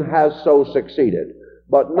 religion has so succeeded,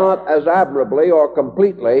 but not as admirably or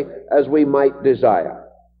completely as we might desire.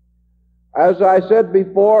 As I said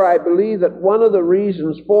before, I believe that one of the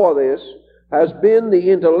reasons for this has been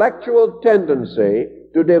the intellectual tendency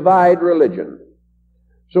to divide religion,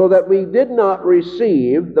 so that we did not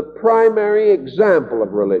receive the primary example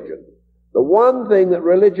of religion, the one thing that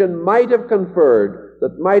religion might have conferred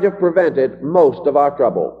that might have prevented most of our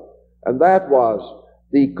trouble. and that was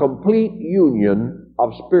the complete union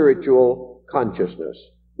of spiritual consciousness,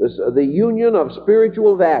 the union of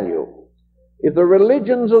spiritual value. If the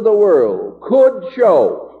religions of the world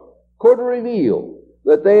could reveal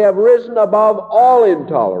that they have risen above all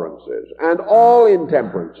intolerances and all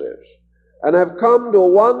intemperances and have come to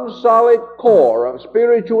one solid core of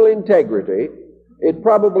spiritual integrity, it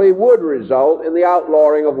probably would result in the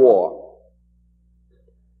outlawing of war.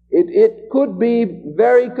 It could be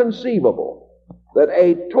very conceivable that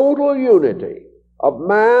a total unity of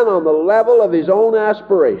man on the level of his own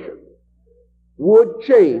aspiration would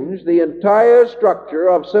change the entire structure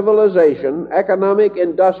of civilization, economic,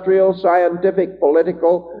 industrial, scientific,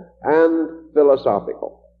 political, and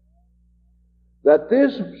philosophical. That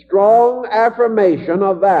this strong affirmation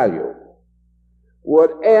of value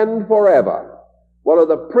would end forever one of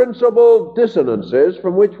the principal dissonances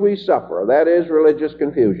from which we suffer, that is, religious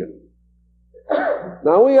confusion.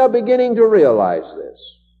 Now we are beginning to realize this.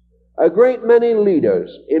 A great many leaders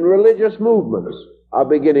in religious movements are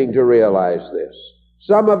beginning to realize this.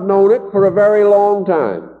 Some have known it for a very long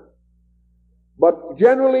time. But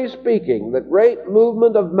generally speaking, the great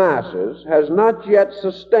movement of masses has not yet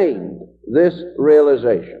sustained this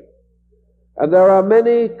realization. And there are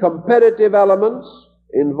many competitive elements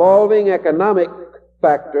involving economic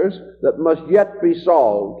factors that must yet be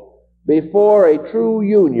solved before a true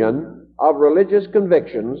union of religious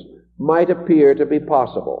convictions might appear to be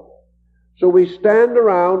possible. So we stand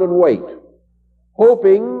around and wait,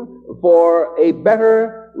 hoping for a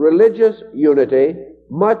better religious unity,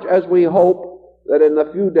 much as we hope that in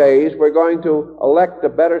a few days we're going to elect a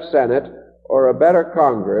better Senate or a better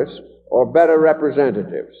Congress or better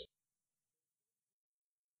representatives.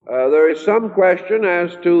 There is some question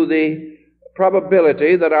as to the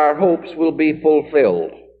probability that our hopes will be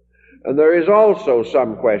fulfilled. And there is also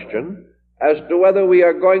some question as to whether we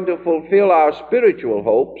are going to fulfill our spiritual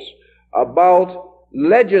hopes about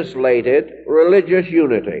legislated religious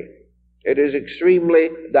unity. It is extremely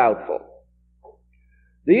doubtful.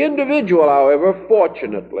 The individual, however,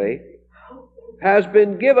 fortunately, has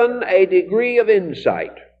been given a degree of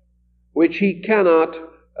insight which he cannot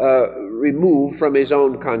remove from his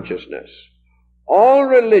own consciousness. All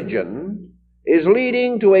religion is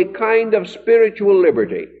leading to a kind of spiritual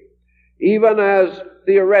liberty, even as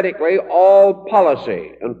theoretically all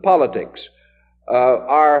policy and politics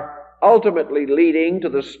are ultimately leading to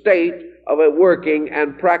the state of a working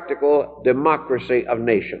and practical democracy of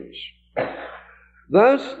nations.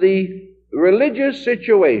 Thus, the religious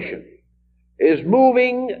situation is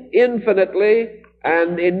moving infinitely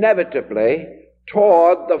and inevitably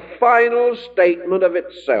toward the final statement of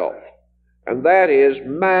itself, and that is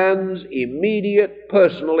man's immediate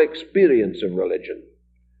personal experience of religion.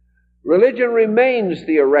 Religion remains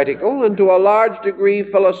theoretical and to a large degree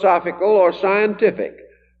philosophical or scientific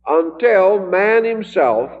until man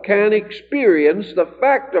himself can experience the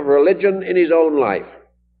fact of religion in his own life.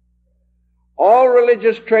 All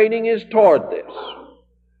religious training is toward this.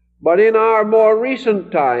 But in our more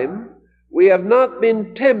recent time, we have not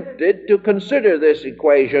been tempted to consider this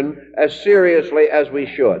equation as seriously as we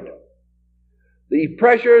should. The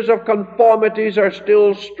pressures of conformities are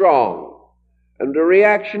still strong, and the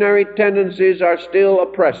reactionary tendencies are still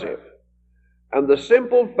oppressive. And the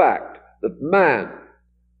simple fact that man,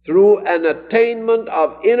 through an attainment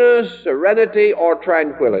of inner serenity or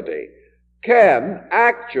tranquility, can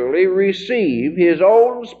actually receive his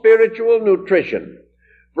own spiritual nutrition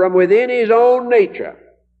from within his own nature,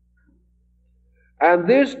 and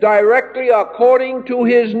this directly according to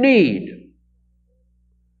his need.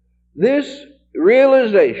 This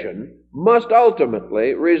realization must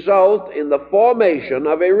ultimately result in the formation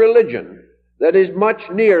of a religion that is much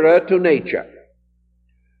nearer to nature.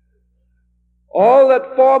 All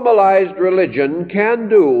that formalized religion can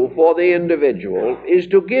do for the individual is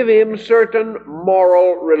to give him certain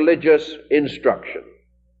moral religious instruction.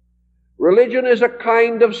 Religion is a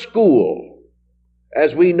kind of school,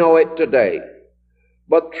 as we know it today.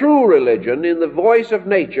 But true religion, in the voice of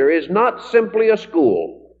nature, is not simply a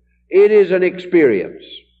school. It is an experience.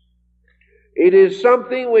 It is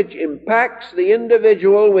something which impacts the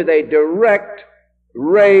individual with a direct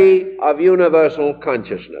ray of universal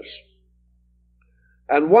consciousness.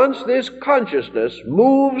 And once this consciousness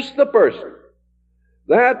moves the person,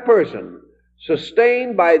 that person,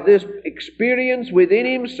 sustained by this experience within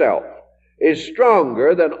himself, is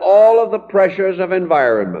stronger than all of the pressures of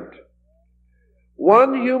environment.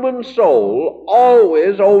 One human soul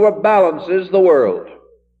always overbalances the world.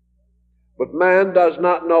 But man does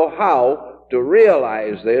not know how to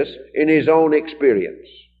realize this in his own experience.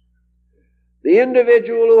 The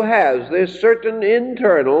individual who has this certain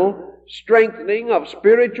internal strengthening of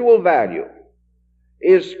spiritual value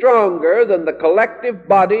is stronger than the collective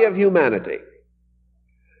body of humanity.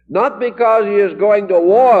 Not because he is going to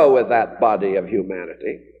war with that body of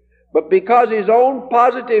humanity, but because his own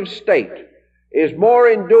positive state is more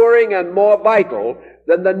enduring and more vital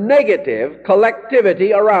than the negative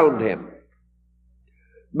collectivity around him.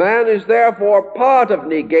 Man is therefore part of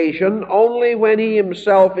negation only when he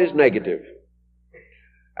himself is negative.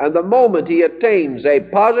 And the moment he attains a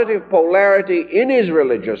positive polarity in his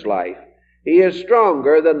religious life, he is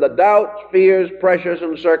stronger than the doubts, fears, pressures,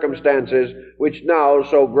 and circumstances which now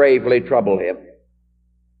so gravely trouble him.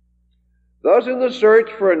 Thus, in the search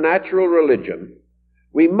for a natural religion,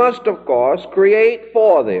 we must, of course, create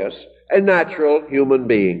for this a natural human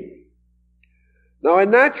being. Now, a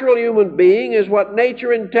natural human being is what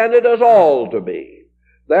nature intended us all to be.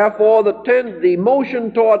 Therefore, the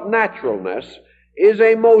motion toward naturalness is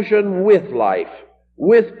a motion with life,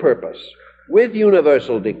 with purpose, with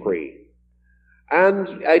universal decree, and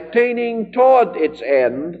attaining toward its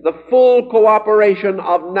end the full cooperation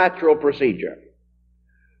of natural procedure.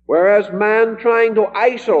 Whereas man trying to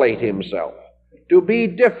isolate himself, to be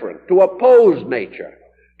different, to oppose nature,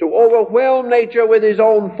 to overwhelm nature with his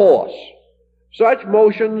own force, such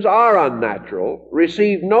motions are unnatural,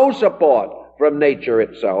 receive no support from nature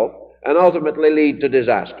itself, and ultimately lead to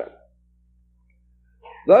disaster.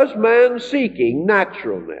 Thus, man seeking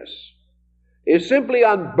naturalness is simply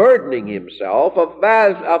unburdening himself of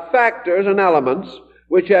factors and elements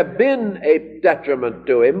which have been a detriment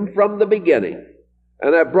to him from the beginning,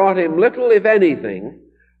 and have brought him little, if anything,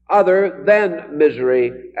 other than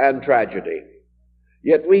misery and tragedy.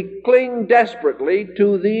 Yet we cling desperately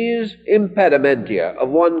to these impedimenta of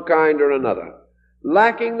one kind or another,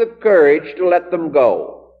 lacking the courage to let them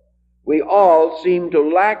go. We all seem to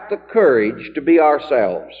lack the courage to be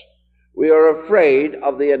ourselves. We are afraid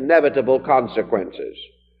of the inevitable consequences.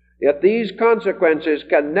 Yet these consequences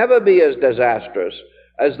can never be as disastrous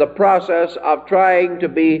as the process of trying to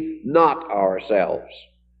be not ourselves.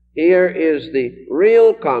 Here is the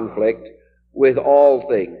real conflict with all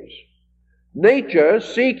things. Nature,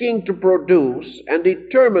 seeking to produce and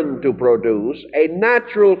determined to produce a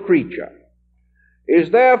natural creature,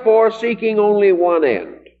 is therefore seeking only one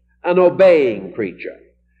end, an obeying creature,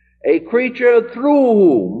 a creature through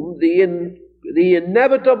whom the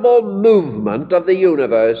inevitable movement of the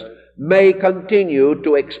universe may continue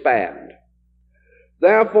to expand.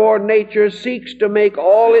 Therefore, nature seeks to make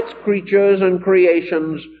all its creatures and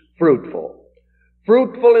creations fruitful.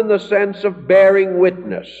 Fruitful in the sense of bearing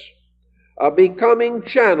witness, of becoming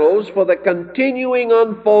channels for the continuing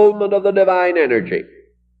unfoldment of the divine energy.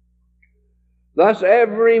 Thus,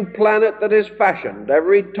 every planet that is fashioned,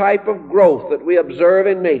 every type of growth that we observe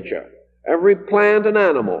in nature, every plant and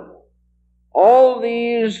animal, all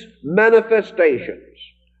these manifestations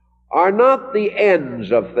are not the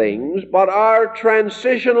ends of things, but are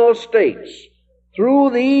transitional states.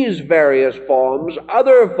 Through these various forms,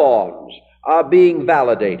 other forms are being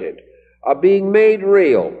validated, are being made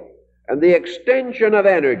real, and the extension of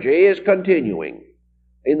energy is continuing.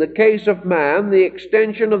 In the case of man, the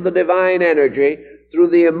extension of the divine energy through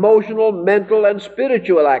the emotional, mental, and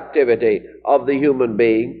spiritual activity of the human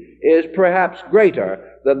being is perhaps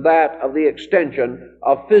greater than that of the extension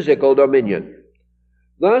of physical dominion.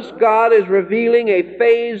 Thus, God is revealing a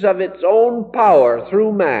phase of its own power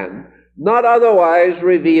through man, not otherwise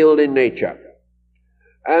revealed in nature.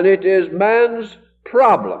 And it is man's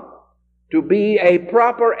problem to be a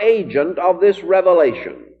proper agent of this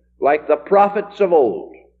revelation, like the prophets of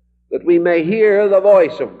old, that we may hear the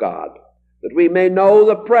voice of God, that we may know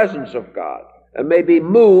the presence of God, and may be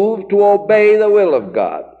moved to obey the will of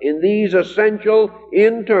God in these essential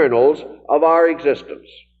internals of our existence.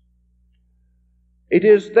 It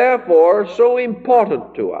is therefore so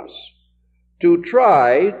important to us to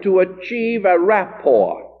try to achieve a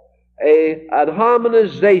rapport, an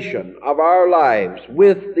harmonization of our lives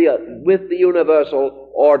with the universal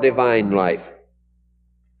or divine life.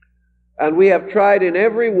 And we have tried in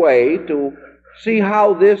every way to see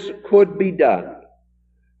how this could be done.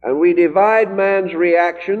 And we divide man's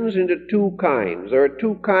reactions into two kinds. There are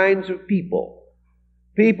two kinds of people.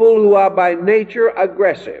 People who are by nature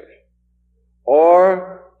aggressive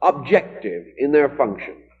or objective in their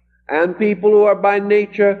function, and people who are by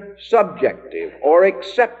nature subjective or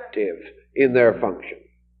acceptive in their function.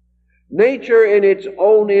 Nature, in its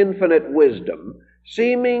own infinite wisdom,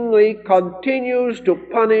 seemingly continues to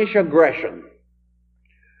punish aggression.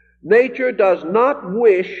 Nature does not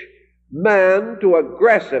wish man to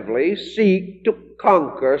aggressively seek to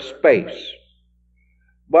conquer space,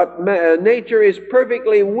 But nature is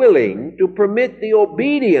perfectly willing to permit the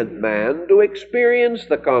obedient man to experience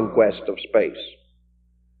the conquest of space.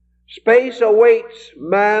 Space awaits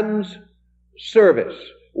man's service,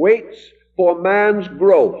 waits for man's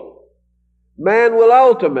growth. Man will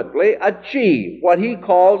ultimately achieve what he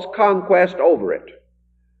calls conquest over it.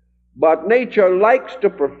 But nature likes to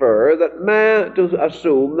prefer to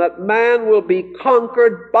assume that man will be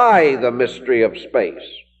conquered by the mystery of space,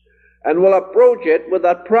 and will approach it with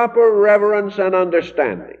a proper reverence and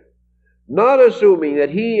understanding, not assuming that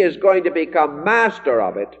he is going to become master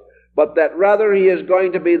of it, but that rather he is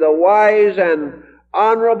going to be the wise and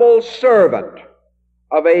honorable servant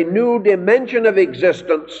of a new dimension of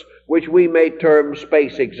existence, which we may term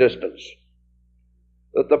space existence.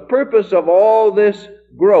 That the purpose of all this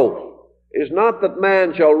growth is not that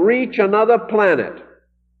man shall reach another planet,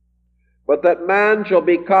 but that man shall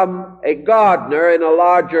become a gardener in a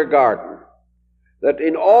larger garden, that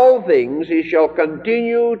in all things he shall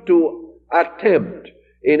continue to attempt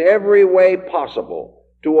in every way possible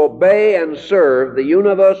to obey and serve the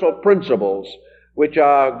universal principles which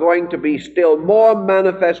are going to be still more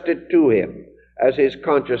manifested to him as his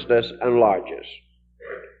consciousness enlarges.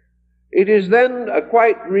 It is then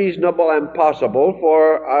quite reasonable and possible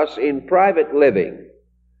for us in private living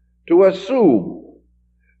to assume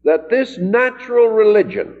that this natural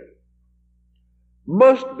religion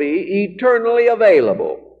must be eternally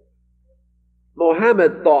available.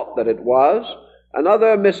 Mohammed thought that it was, and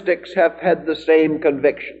other mystics have had the same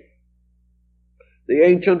conviction. The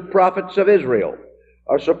ancient prophets of Israel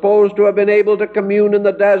are supposed to have been able to commune in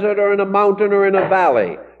the desert or in a mountain or in a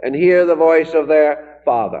valley and hear the voice of their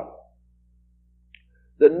Father.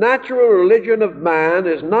 The natural religion of man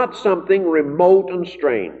is not something remote and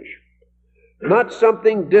strange, not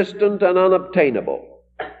something distant and unobtainable.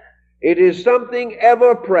 It is something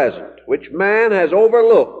ever present, which man has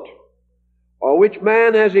overlooked, or which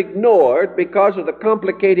man has ignored because of the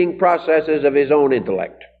complicating processes of his own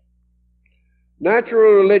intellect.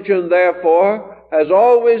 Natural religion, therefore, has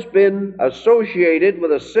always been associated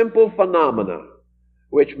with a simple phenomena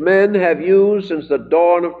which men have used since the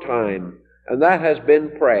dawn of time, and that has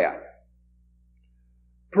been prayer.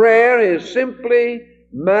 Prayer is simply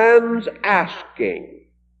man's asking,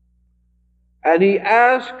 and he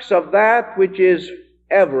asks of that which is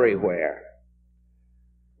everywhere,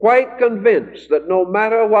 quite convinced that no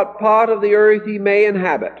matter what part of the earth he may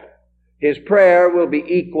inhabit, his prayer will be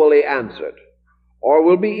equally answered, or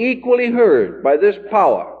will be equally heard by this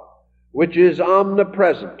power which is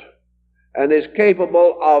omnipresent and is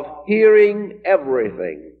capable of hearing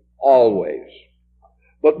everything always.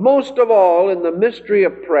 But most of all, in the mystery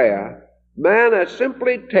of prayer, man has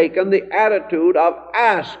simply taken the attitude of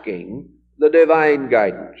asking the divine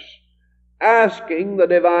guidance, asking the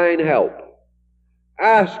divine help,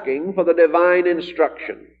 asking for the divine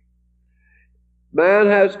instruction. Man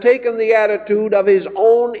has taken the attitude of his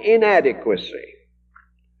own inadequacy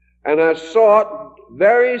and has sought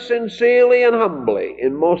very sincerely and humbly,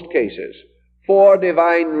 in most cases, for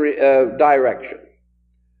divine direction.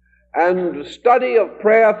 And the study of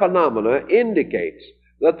prayer phenomena indicates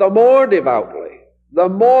that the more devoutly, the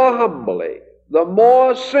more humbly, the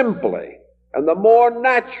more simply, and the more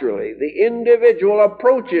naturally the individual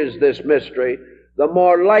approaches this mystery, the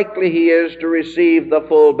more likely he is to receive the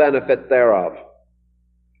full benefit thereof.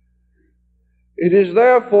 It is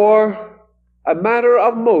therefore a matter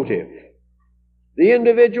of motive. The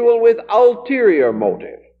individual with ulterior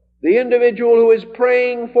motive, the individual who is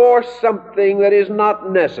praying for something that is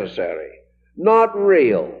not necessary, not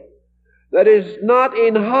real, that is not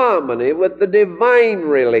in harmony with the divine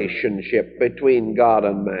relationship between God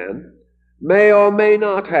and man, may or may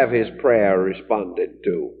not have his prayer responded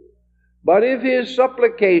to. But if his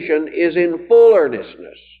supplication is in full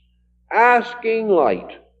earnestness, asking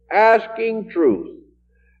light, asking truth,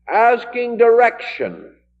 asking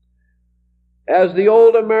direction, as the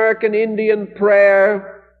old American Indian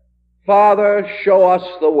prayer, Father, show us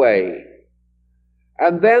the way,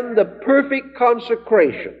 and then the perfect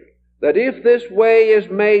consecration that if this way is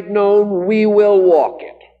made known, we will walk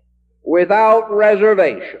it without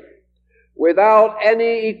reservation, without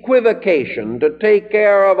any equivocation to take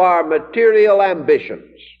care of our material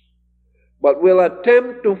ambitions, but will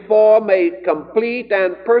attempt to form a complete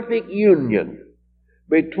and perfect union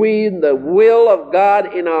between the will of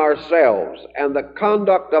God in ourselves and the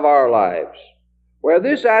conduct of our lives. Where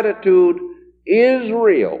this attitude is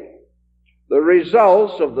real, the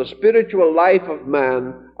results of the spiritual life of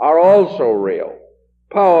man are also real,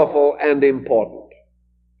 powerful, and important.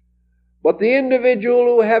 But the individual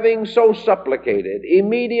who, having so supplicated,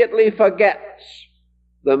 immediately forgets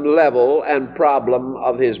the level and problem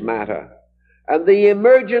of his matter, and the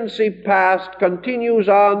emergency past continues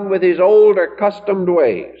on with his old accustomed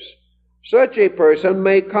ways, such a person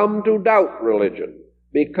may come to doubt religion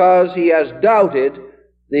because he has doubted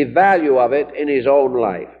the value of it in his own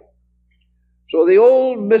life. So the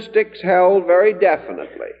old mystics held very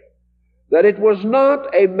definitely that it was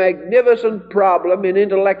not a magnificent problem in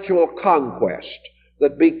intellectual conquest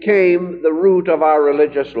that became the root of our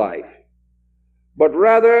religious life, but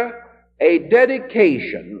rather a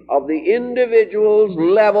dedication of the individual's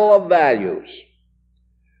level of values,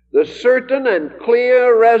 the certain and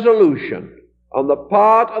clear resolution on the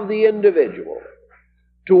part of the individual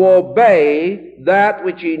to obey that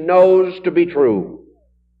which he knows to be true,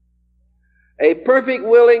 a perfect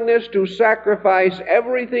willingness to sacrifice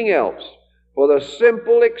everything else for the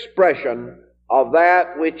simple expression of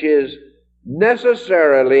that which is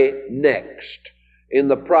necessarily next in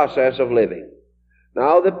the process of living.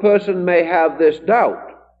 Now, the person may have this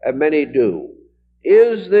doubt, and many do.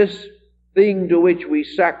 Is this thing to which we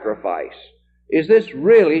sacrifice, is this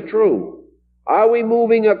really true? Are we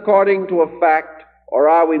moving according to a fact, or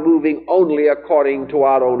are we moving only according to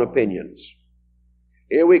our own opinions?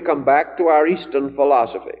 Here we come back to our Eastern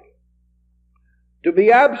philosophy. To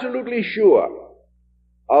be absolutely sure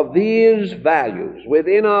of these values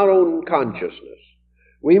within our own consciousness,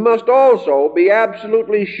 we must also be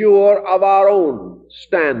absolutely sure of our own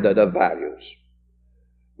standard of values.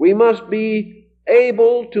 We must be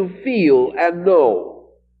able to feel and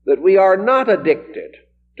know that we are not addicted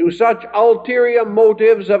to such ulterior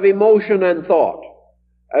motives of emotion and thought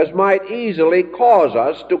as might easily cause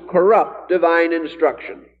us to corrupt divine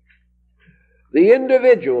instruction. The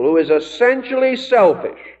individual who is essentially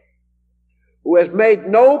selfish, who has made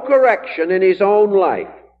no correction in his own life,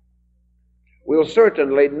 will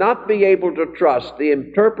certainly not be able to trust the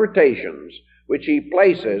interpretations which he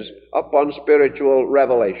places upon spiritual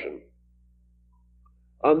revelation.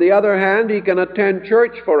 On the other hand, he can attend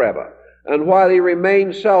church forever, and while he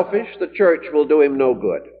remains selfish, the church will do him no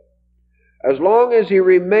good. As long as he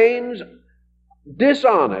remains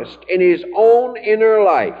dishonest in his own inner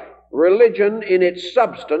life, religion in its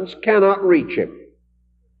substance cannot reach him.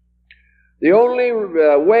 The only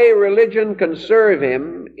way religion can serve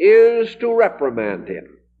him is to reprimand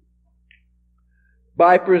him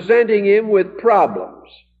by presenting him with problems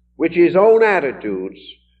which his own attitudes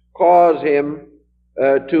cause him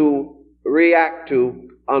to react to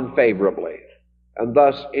unfavorably, and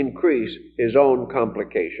thus increase his own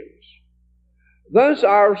complications. Thus,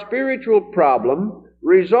 our spiritual problem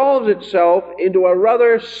resolves itself into a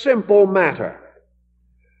rather simple matter,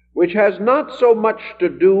 which has not so much to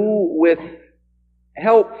do with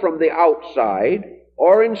help from the outside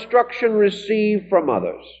or instruction received from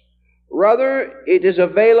others. Rather, it is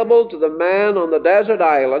available to the man on the desert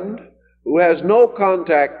island who has no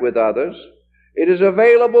contact with others. It is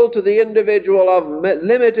available to the individual of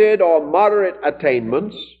limited or moderate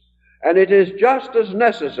attainments, and it is just as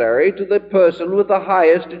necessary to the person with the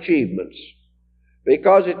highest achievements,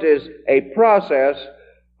 because it is a process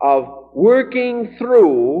of working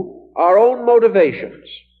through our own motivations,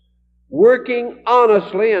 working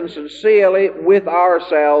honestly and sincerely with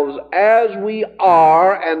ourselves as we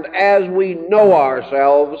are and as we know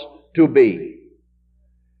ourselves to be.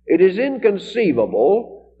 It is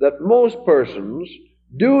inconceivable that most persons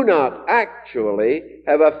do not actually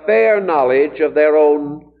have a fair knowledge of their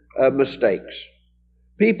own mistakes.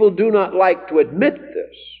 People do not like to admit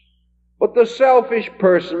this, but the selfish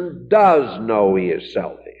person does know he is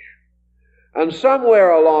selfish. And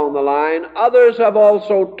somewhere along the line, others have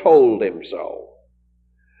also told him so.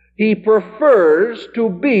 He prefers to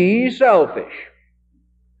be selfish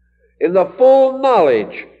in the full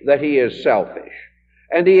knowledge that he is selfish,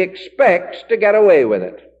 and he expects to get away with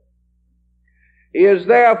it. He is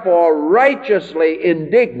therefore righteously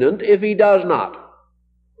indignant if he does not.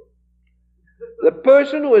 The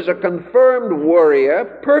person who is a confirmed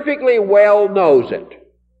worrier perfectly well knows it.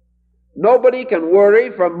 Nobody can worry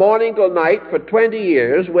from morning till night for 20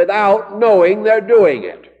 years without knowing they're doing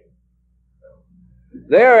it.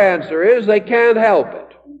 Their answer is they can't help it.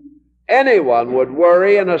 Anyone would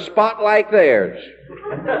worry in a spot like theirs.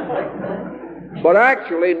 But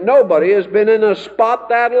actually, nobody has been in a spot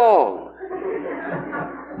that long.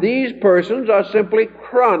 These persons are simply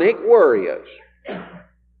chronic worriers.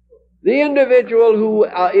 The individual who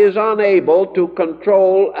is unable to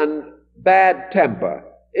control a bad temper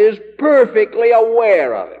is perfectly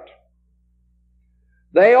aware of it.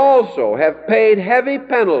 They also have paid heavy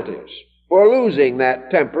penalties for losing that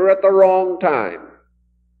temper at the wrong time.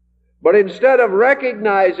 But instead of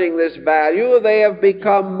recognizing this value, they have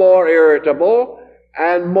become more irritable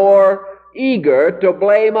and more eager to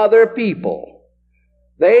blame other people.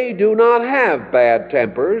 They do not have bad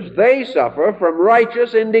tempers. They suffer from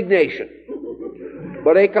righteous indignation.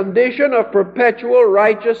 But a condition of perpetual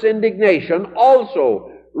righteous indignation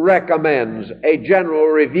also recommends a general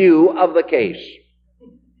review of the case.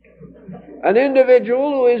 An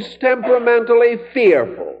individual who is temperamentally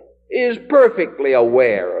fearful is perfectly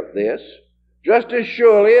aware of this, just as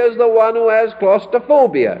surely as the one who has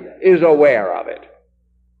claustrophobia is aware of it.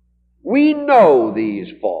 We know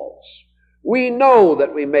these faults. We know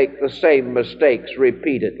that we make the same mistakes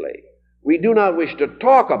repeatedly. We do not wish to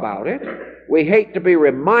talk about it. We hate to be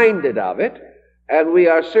reminded of it. And we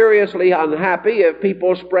are seriously unhappy if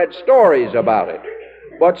people spread stories about it.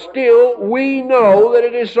 But still, we know that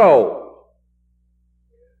it is so.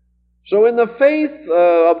 So in the faith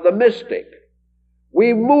of the mystic,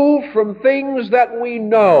 we move from things that we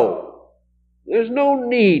know. There's no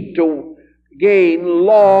need to gain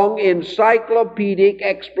long encyclopedic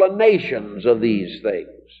explanations of these things.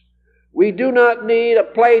 We do not need a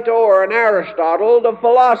Plato or an Aristotle to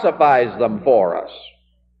philosophize them for us.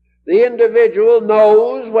 The individual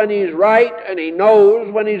knows when he's right and he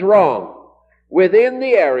knows when he's wrong within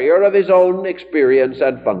the area of his own experience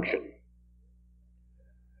and function.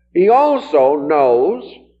 He also knows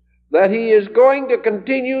that he is going to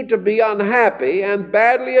continue to be unhappy and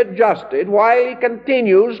badly adjusted while he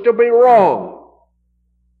continues to be wrong.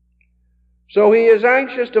 So he is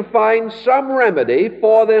anxious to find some remedy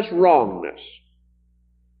for this wrongness.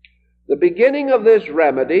 The beginning of this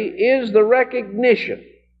remedy is the recognition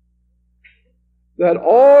that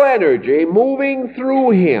all energy moving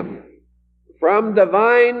through him from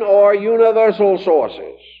divine or universal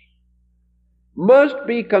sources must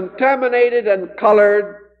be contaminated and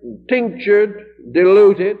colored, tinctured,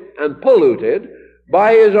 diluted, and polluted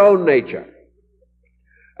by his own nature.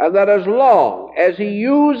 And that as long as he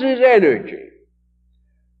uses energy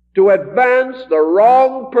to advance the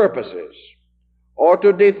wrong purposes or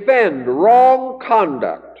to defend wrong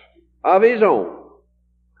conduct of his own,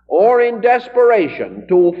 or in desperation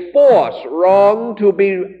to force wrong to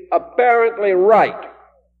be apparently right,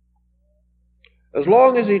 as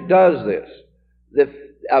long as he does this, the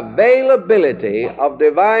availability of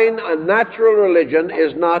divine and natural religion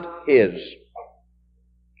is not his.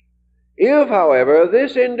 If, however,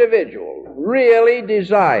 this individual really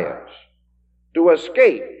desires to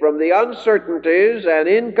escape from the uncertainties and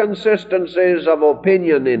inconsistencies of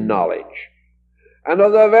opinion in knowledge, and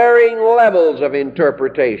of the varying levels of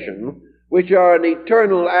interpretation, which are an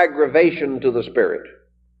eternal aggravation to the spirit,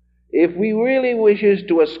 if he really wishes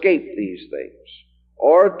to escape these things,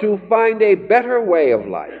 or to find a better way of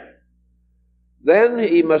life, then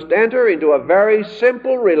he must enter into a very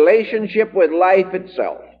simple relationship with life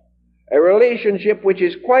itself, a relationship which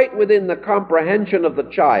is quite within the comprehension of the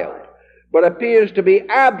child, but appears to be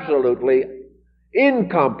absolutely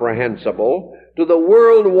incomprehensible to the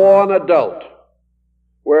world-worn adult,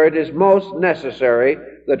 where it is most necessary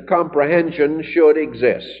that comprehension should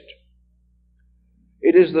exist.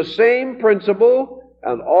 It is the same principle,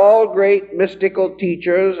 and all great mystical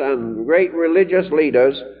teachers and great religious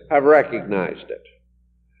leaders have recognized it.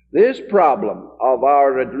 This problem of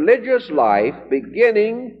our religious life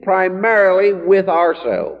beginning primarily with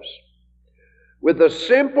ourselves, with the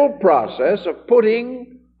simple process of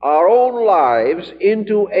putting our own lives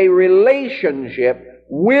into a relationship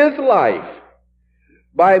with life,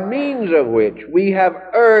 by means of which we have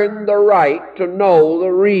earned the right to know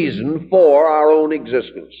the reason for our own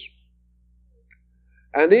existence.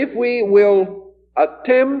 And if we will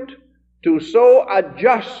attempt to so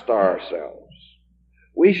adjust ourselves,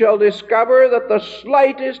 we shall discover that the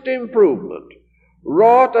slightest improvement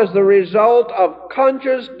wrought as the result of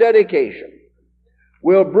conscious dedication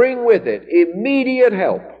will bring with it immediate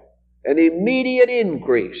help and immediate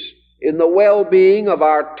increase in the well-being of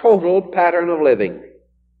our total pattern of living.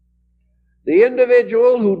 The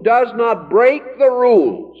individual who does not break the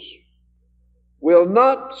rules will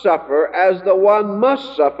not suffer as the one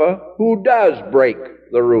must suffer who does break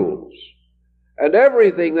the rules. And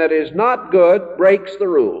everything that is not good breaks the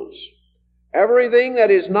rules. Everything that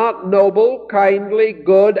is not noble, kindly,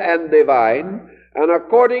 good, and divine, and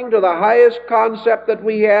according to the highest concept that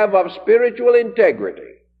we have of spiritual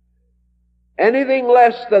integrity, anything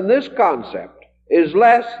less than this concept is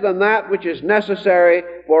less than that which is necessary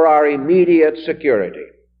for our immediate security.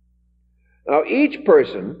 Now, each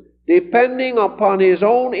person, depending upon his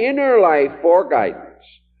own inner life for guidance,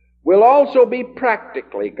 will also be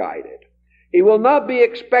practically guided. He will not be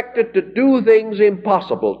expected to do things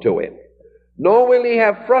impossible to him, nor will he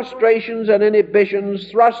have frustrations and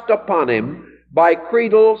inhibitions thrust upon him by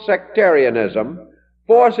creedal sectarianism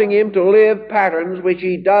forcing him to live patterns which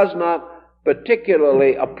he does not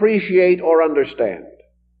particularly appreciate or understand.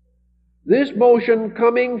 This motion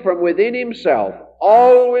coming from within himself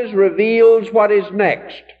always reveals what is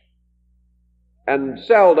next, and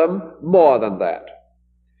seldom more than that.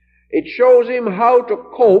 It shows him how to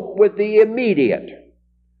cope with the immediate,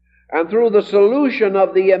 and through the solution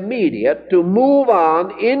of the immediate to move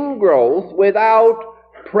on in growth without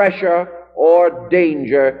pressure or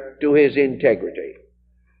danger to his integrity.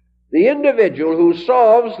 The individual who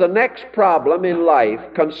solves the next problem in life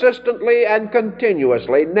consistently and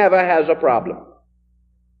continuously never has a problem,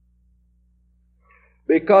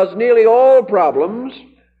 because nearly all problems,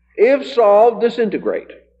 if solved,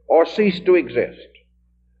 disintegrate or cease to exist.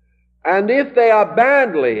 And if they are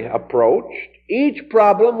badly approached, each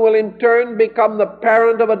problem will in turn become the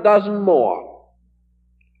parent of a dozen more.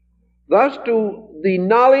 Thus, the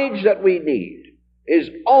knowledge that we need is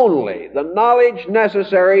only the knowledge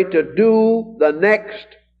necessary to do the next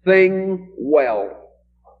thing well.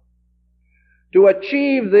 To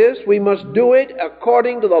achieve this, we must do it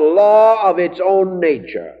according to the law of its own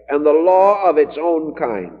nature and the law of its own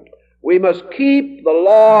kind. We must keep the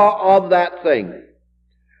law of that thing.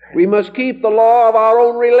 We must keep the law of our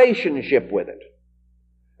own relationship with it.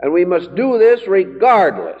 And we must do this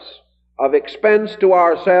regardless of expense to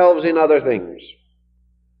ourselves in other things.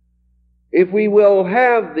 If we will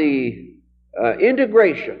have the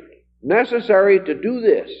integration necessary to do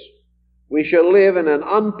this, we shall live in an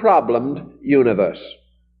unproblemed universe.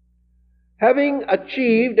 Having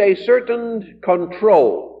achieved a certain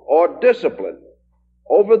control or discipline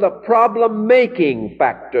over the problem-making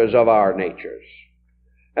factors of our natures,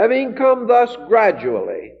 having come thus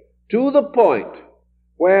gradually to the point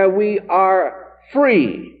where we are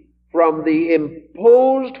free from the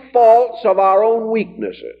imposed faults of our own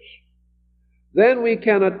weaknesses, then we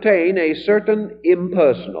can attain a certain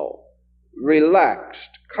impersonal, relaxed,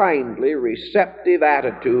 kindly, receptive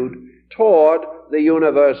attitude toward the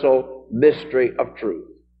universal mystery of truth.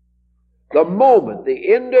 The moment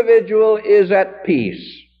the individual is at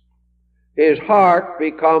peace, his heart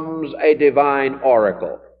becomes a divine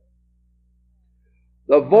oracle.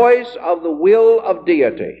 The voice of the will of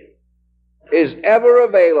deity is ever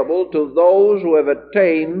available to those who have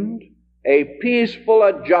attained a peaceful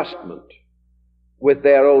adjustment with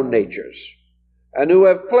their own natures, and who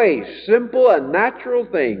have placed simple and natural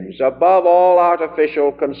things above all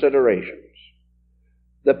artificial considerations.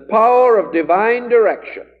 The power of divine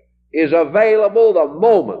direction is available the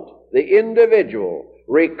moment the individual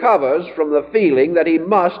recovers from the feeling that he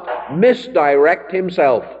must misdirect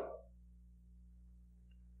himself.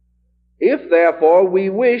 If, therefore, we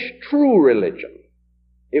wish true religion,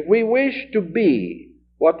 if we wish to be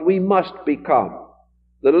what we must become,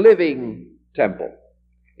 the living temple,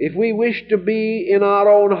 if we wish to be in our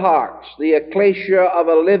own hearts the ecclesia of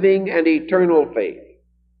a living and eternal faith,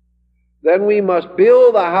 then we must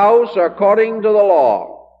build the house according to the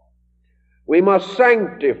law. We must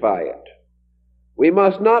sanctify it. We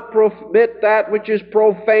must not permit that which is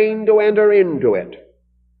profane to enter into it.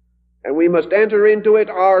 And we must enter into it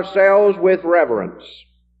ourselves with reverence.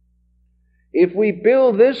 If we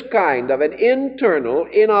build this kind of an internal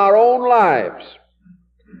in our own lives,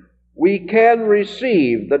 we can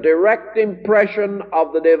receive the direct impression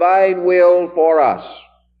of the divine will for us.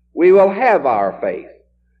 We will have our faith.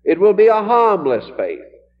 It will be a harmless faith.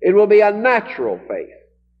 It will be a natural faith.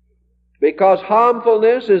 Because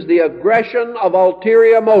harmfulness is the aggression of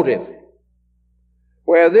ulterior motive.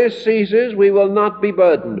 Where this ceases, we will not be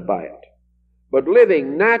burdened by it. But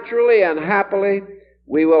living naturally and happily,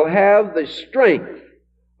 we will have the strength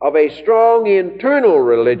of a strong internal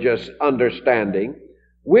religious understanding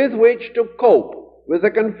with which to cope with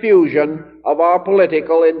the confusion of our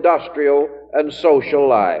political, industrial, and social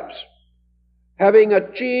lives. Having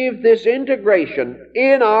achieved this integration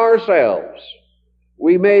in ourselves,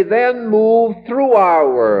 we may then move through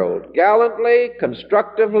our world gallantly,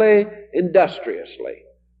 constructively, industriously.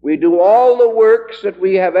 We do all the works that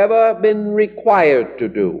we have ever been required to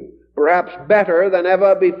do, perhaps better than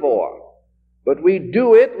ever before. But we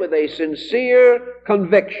do it with a sincere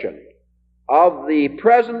conviction of the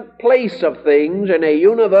present place of things in a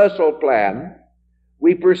universal plan.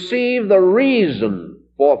 We perceive the reason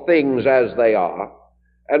for things as they are,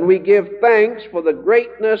 and we give thanks for the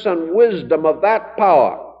greatness and wisdom of that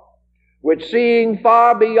power, which, seeing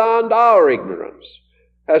far beyond our ignorance,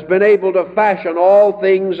 has been able to fashion all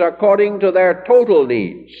things according to their total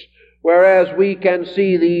needs, whereas we can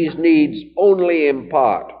see these needs only in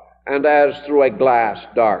part, and as through a glass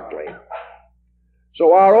darkly.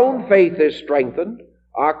 So our own faith is strengthened,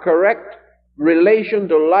 our correct relation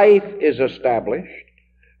to life is established,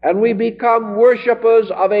 and we become worshippers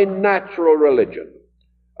of a natural religion,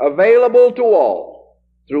 available to all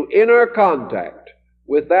through inner contact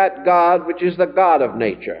with that God which is the God of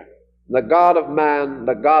nature, the God of man,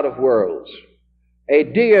 the God of worlds, a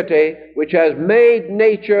deity which has made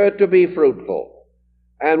nature to be fruitful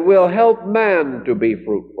and will help man to be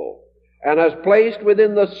fruitful, and has placed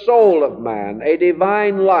within the soul of man a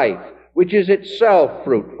divine life which is itself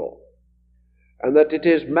fruitful, and that it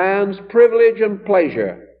is man's privilege and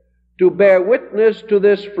pleasure to bear witness to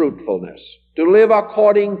this fruitfulness, to live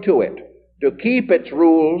according to it, to keep its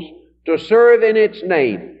rules, to serve in its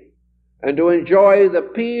name, and to enjoy the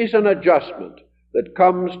peace and adjustment that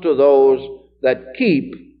comes to those that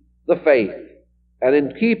keep the faith, and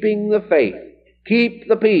in keeping the faith, keep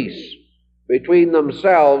the peace between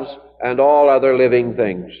themselves and all other living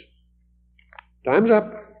things. Time's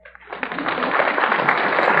up.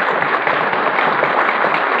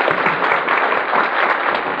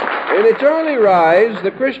 In its early rise, the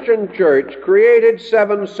Christian church created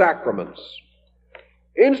 7 sacraments,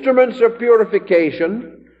 instruments of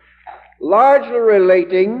purification, largely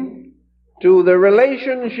relating to the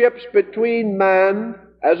relationships between man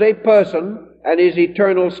as a person and his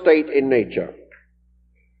eternal state in nature.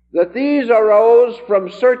 That these arose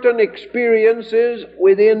from certain experiences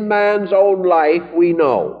within man's own life, we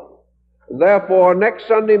know. Therefore, next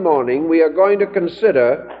Sunday morning, we are going to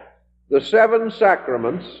consider the 7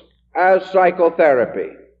 sacraments as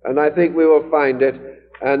psychotherapy, and I think we will find it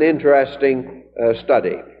an interesting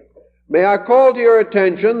study. May I call to your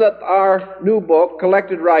attention that our new book,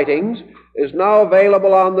 Collected Writings, is now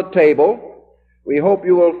available on the table. We hope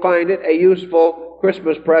you will find it a useful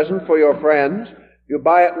Christmas present for your friends. If you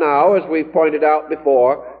buy it now, as we pointed out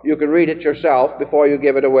before, you can read it yourself before you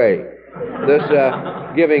give it away. This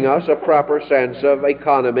giving us a proper sense of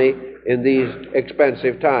economy in these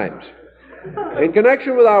expensive times. In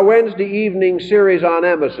connection with our Wednesday evening series on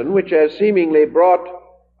Emerson, which has seemingly brought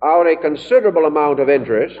out a considerable amount of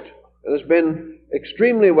interest and has been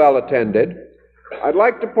extremely well attended, I'd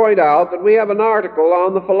like to point out that we have an article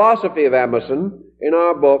on the philosophy of Emerson in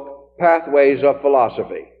our book, Pathways of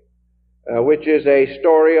Philosophy, which is a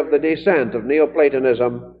story of the descent of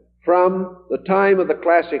Neoplatonism from the time of the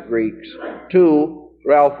classic Greeks to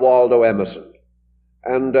Ralph Waldo Emerson.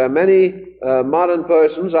 And many modern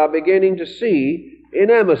persons are beginning to see in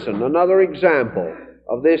Emerson another example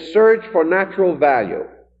of this search for natural value.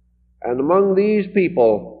 And among these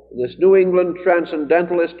people, this New England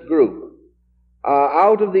transcendentalist group,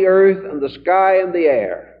 out of the earth and the sky and the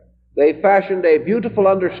air, they fashioned a beautiful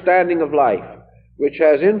understanding of life which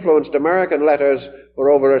has influenced American letters for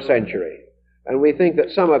over a century. And we think that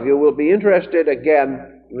some of you will be interested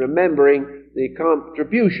again in remembering the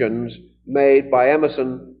contributions made by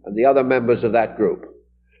Emerson and the other members of that group.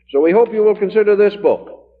 So we hope you will consider this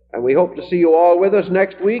book, and we hope to see you all with us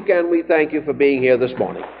next week, and we thank you for being here this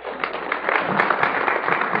morning.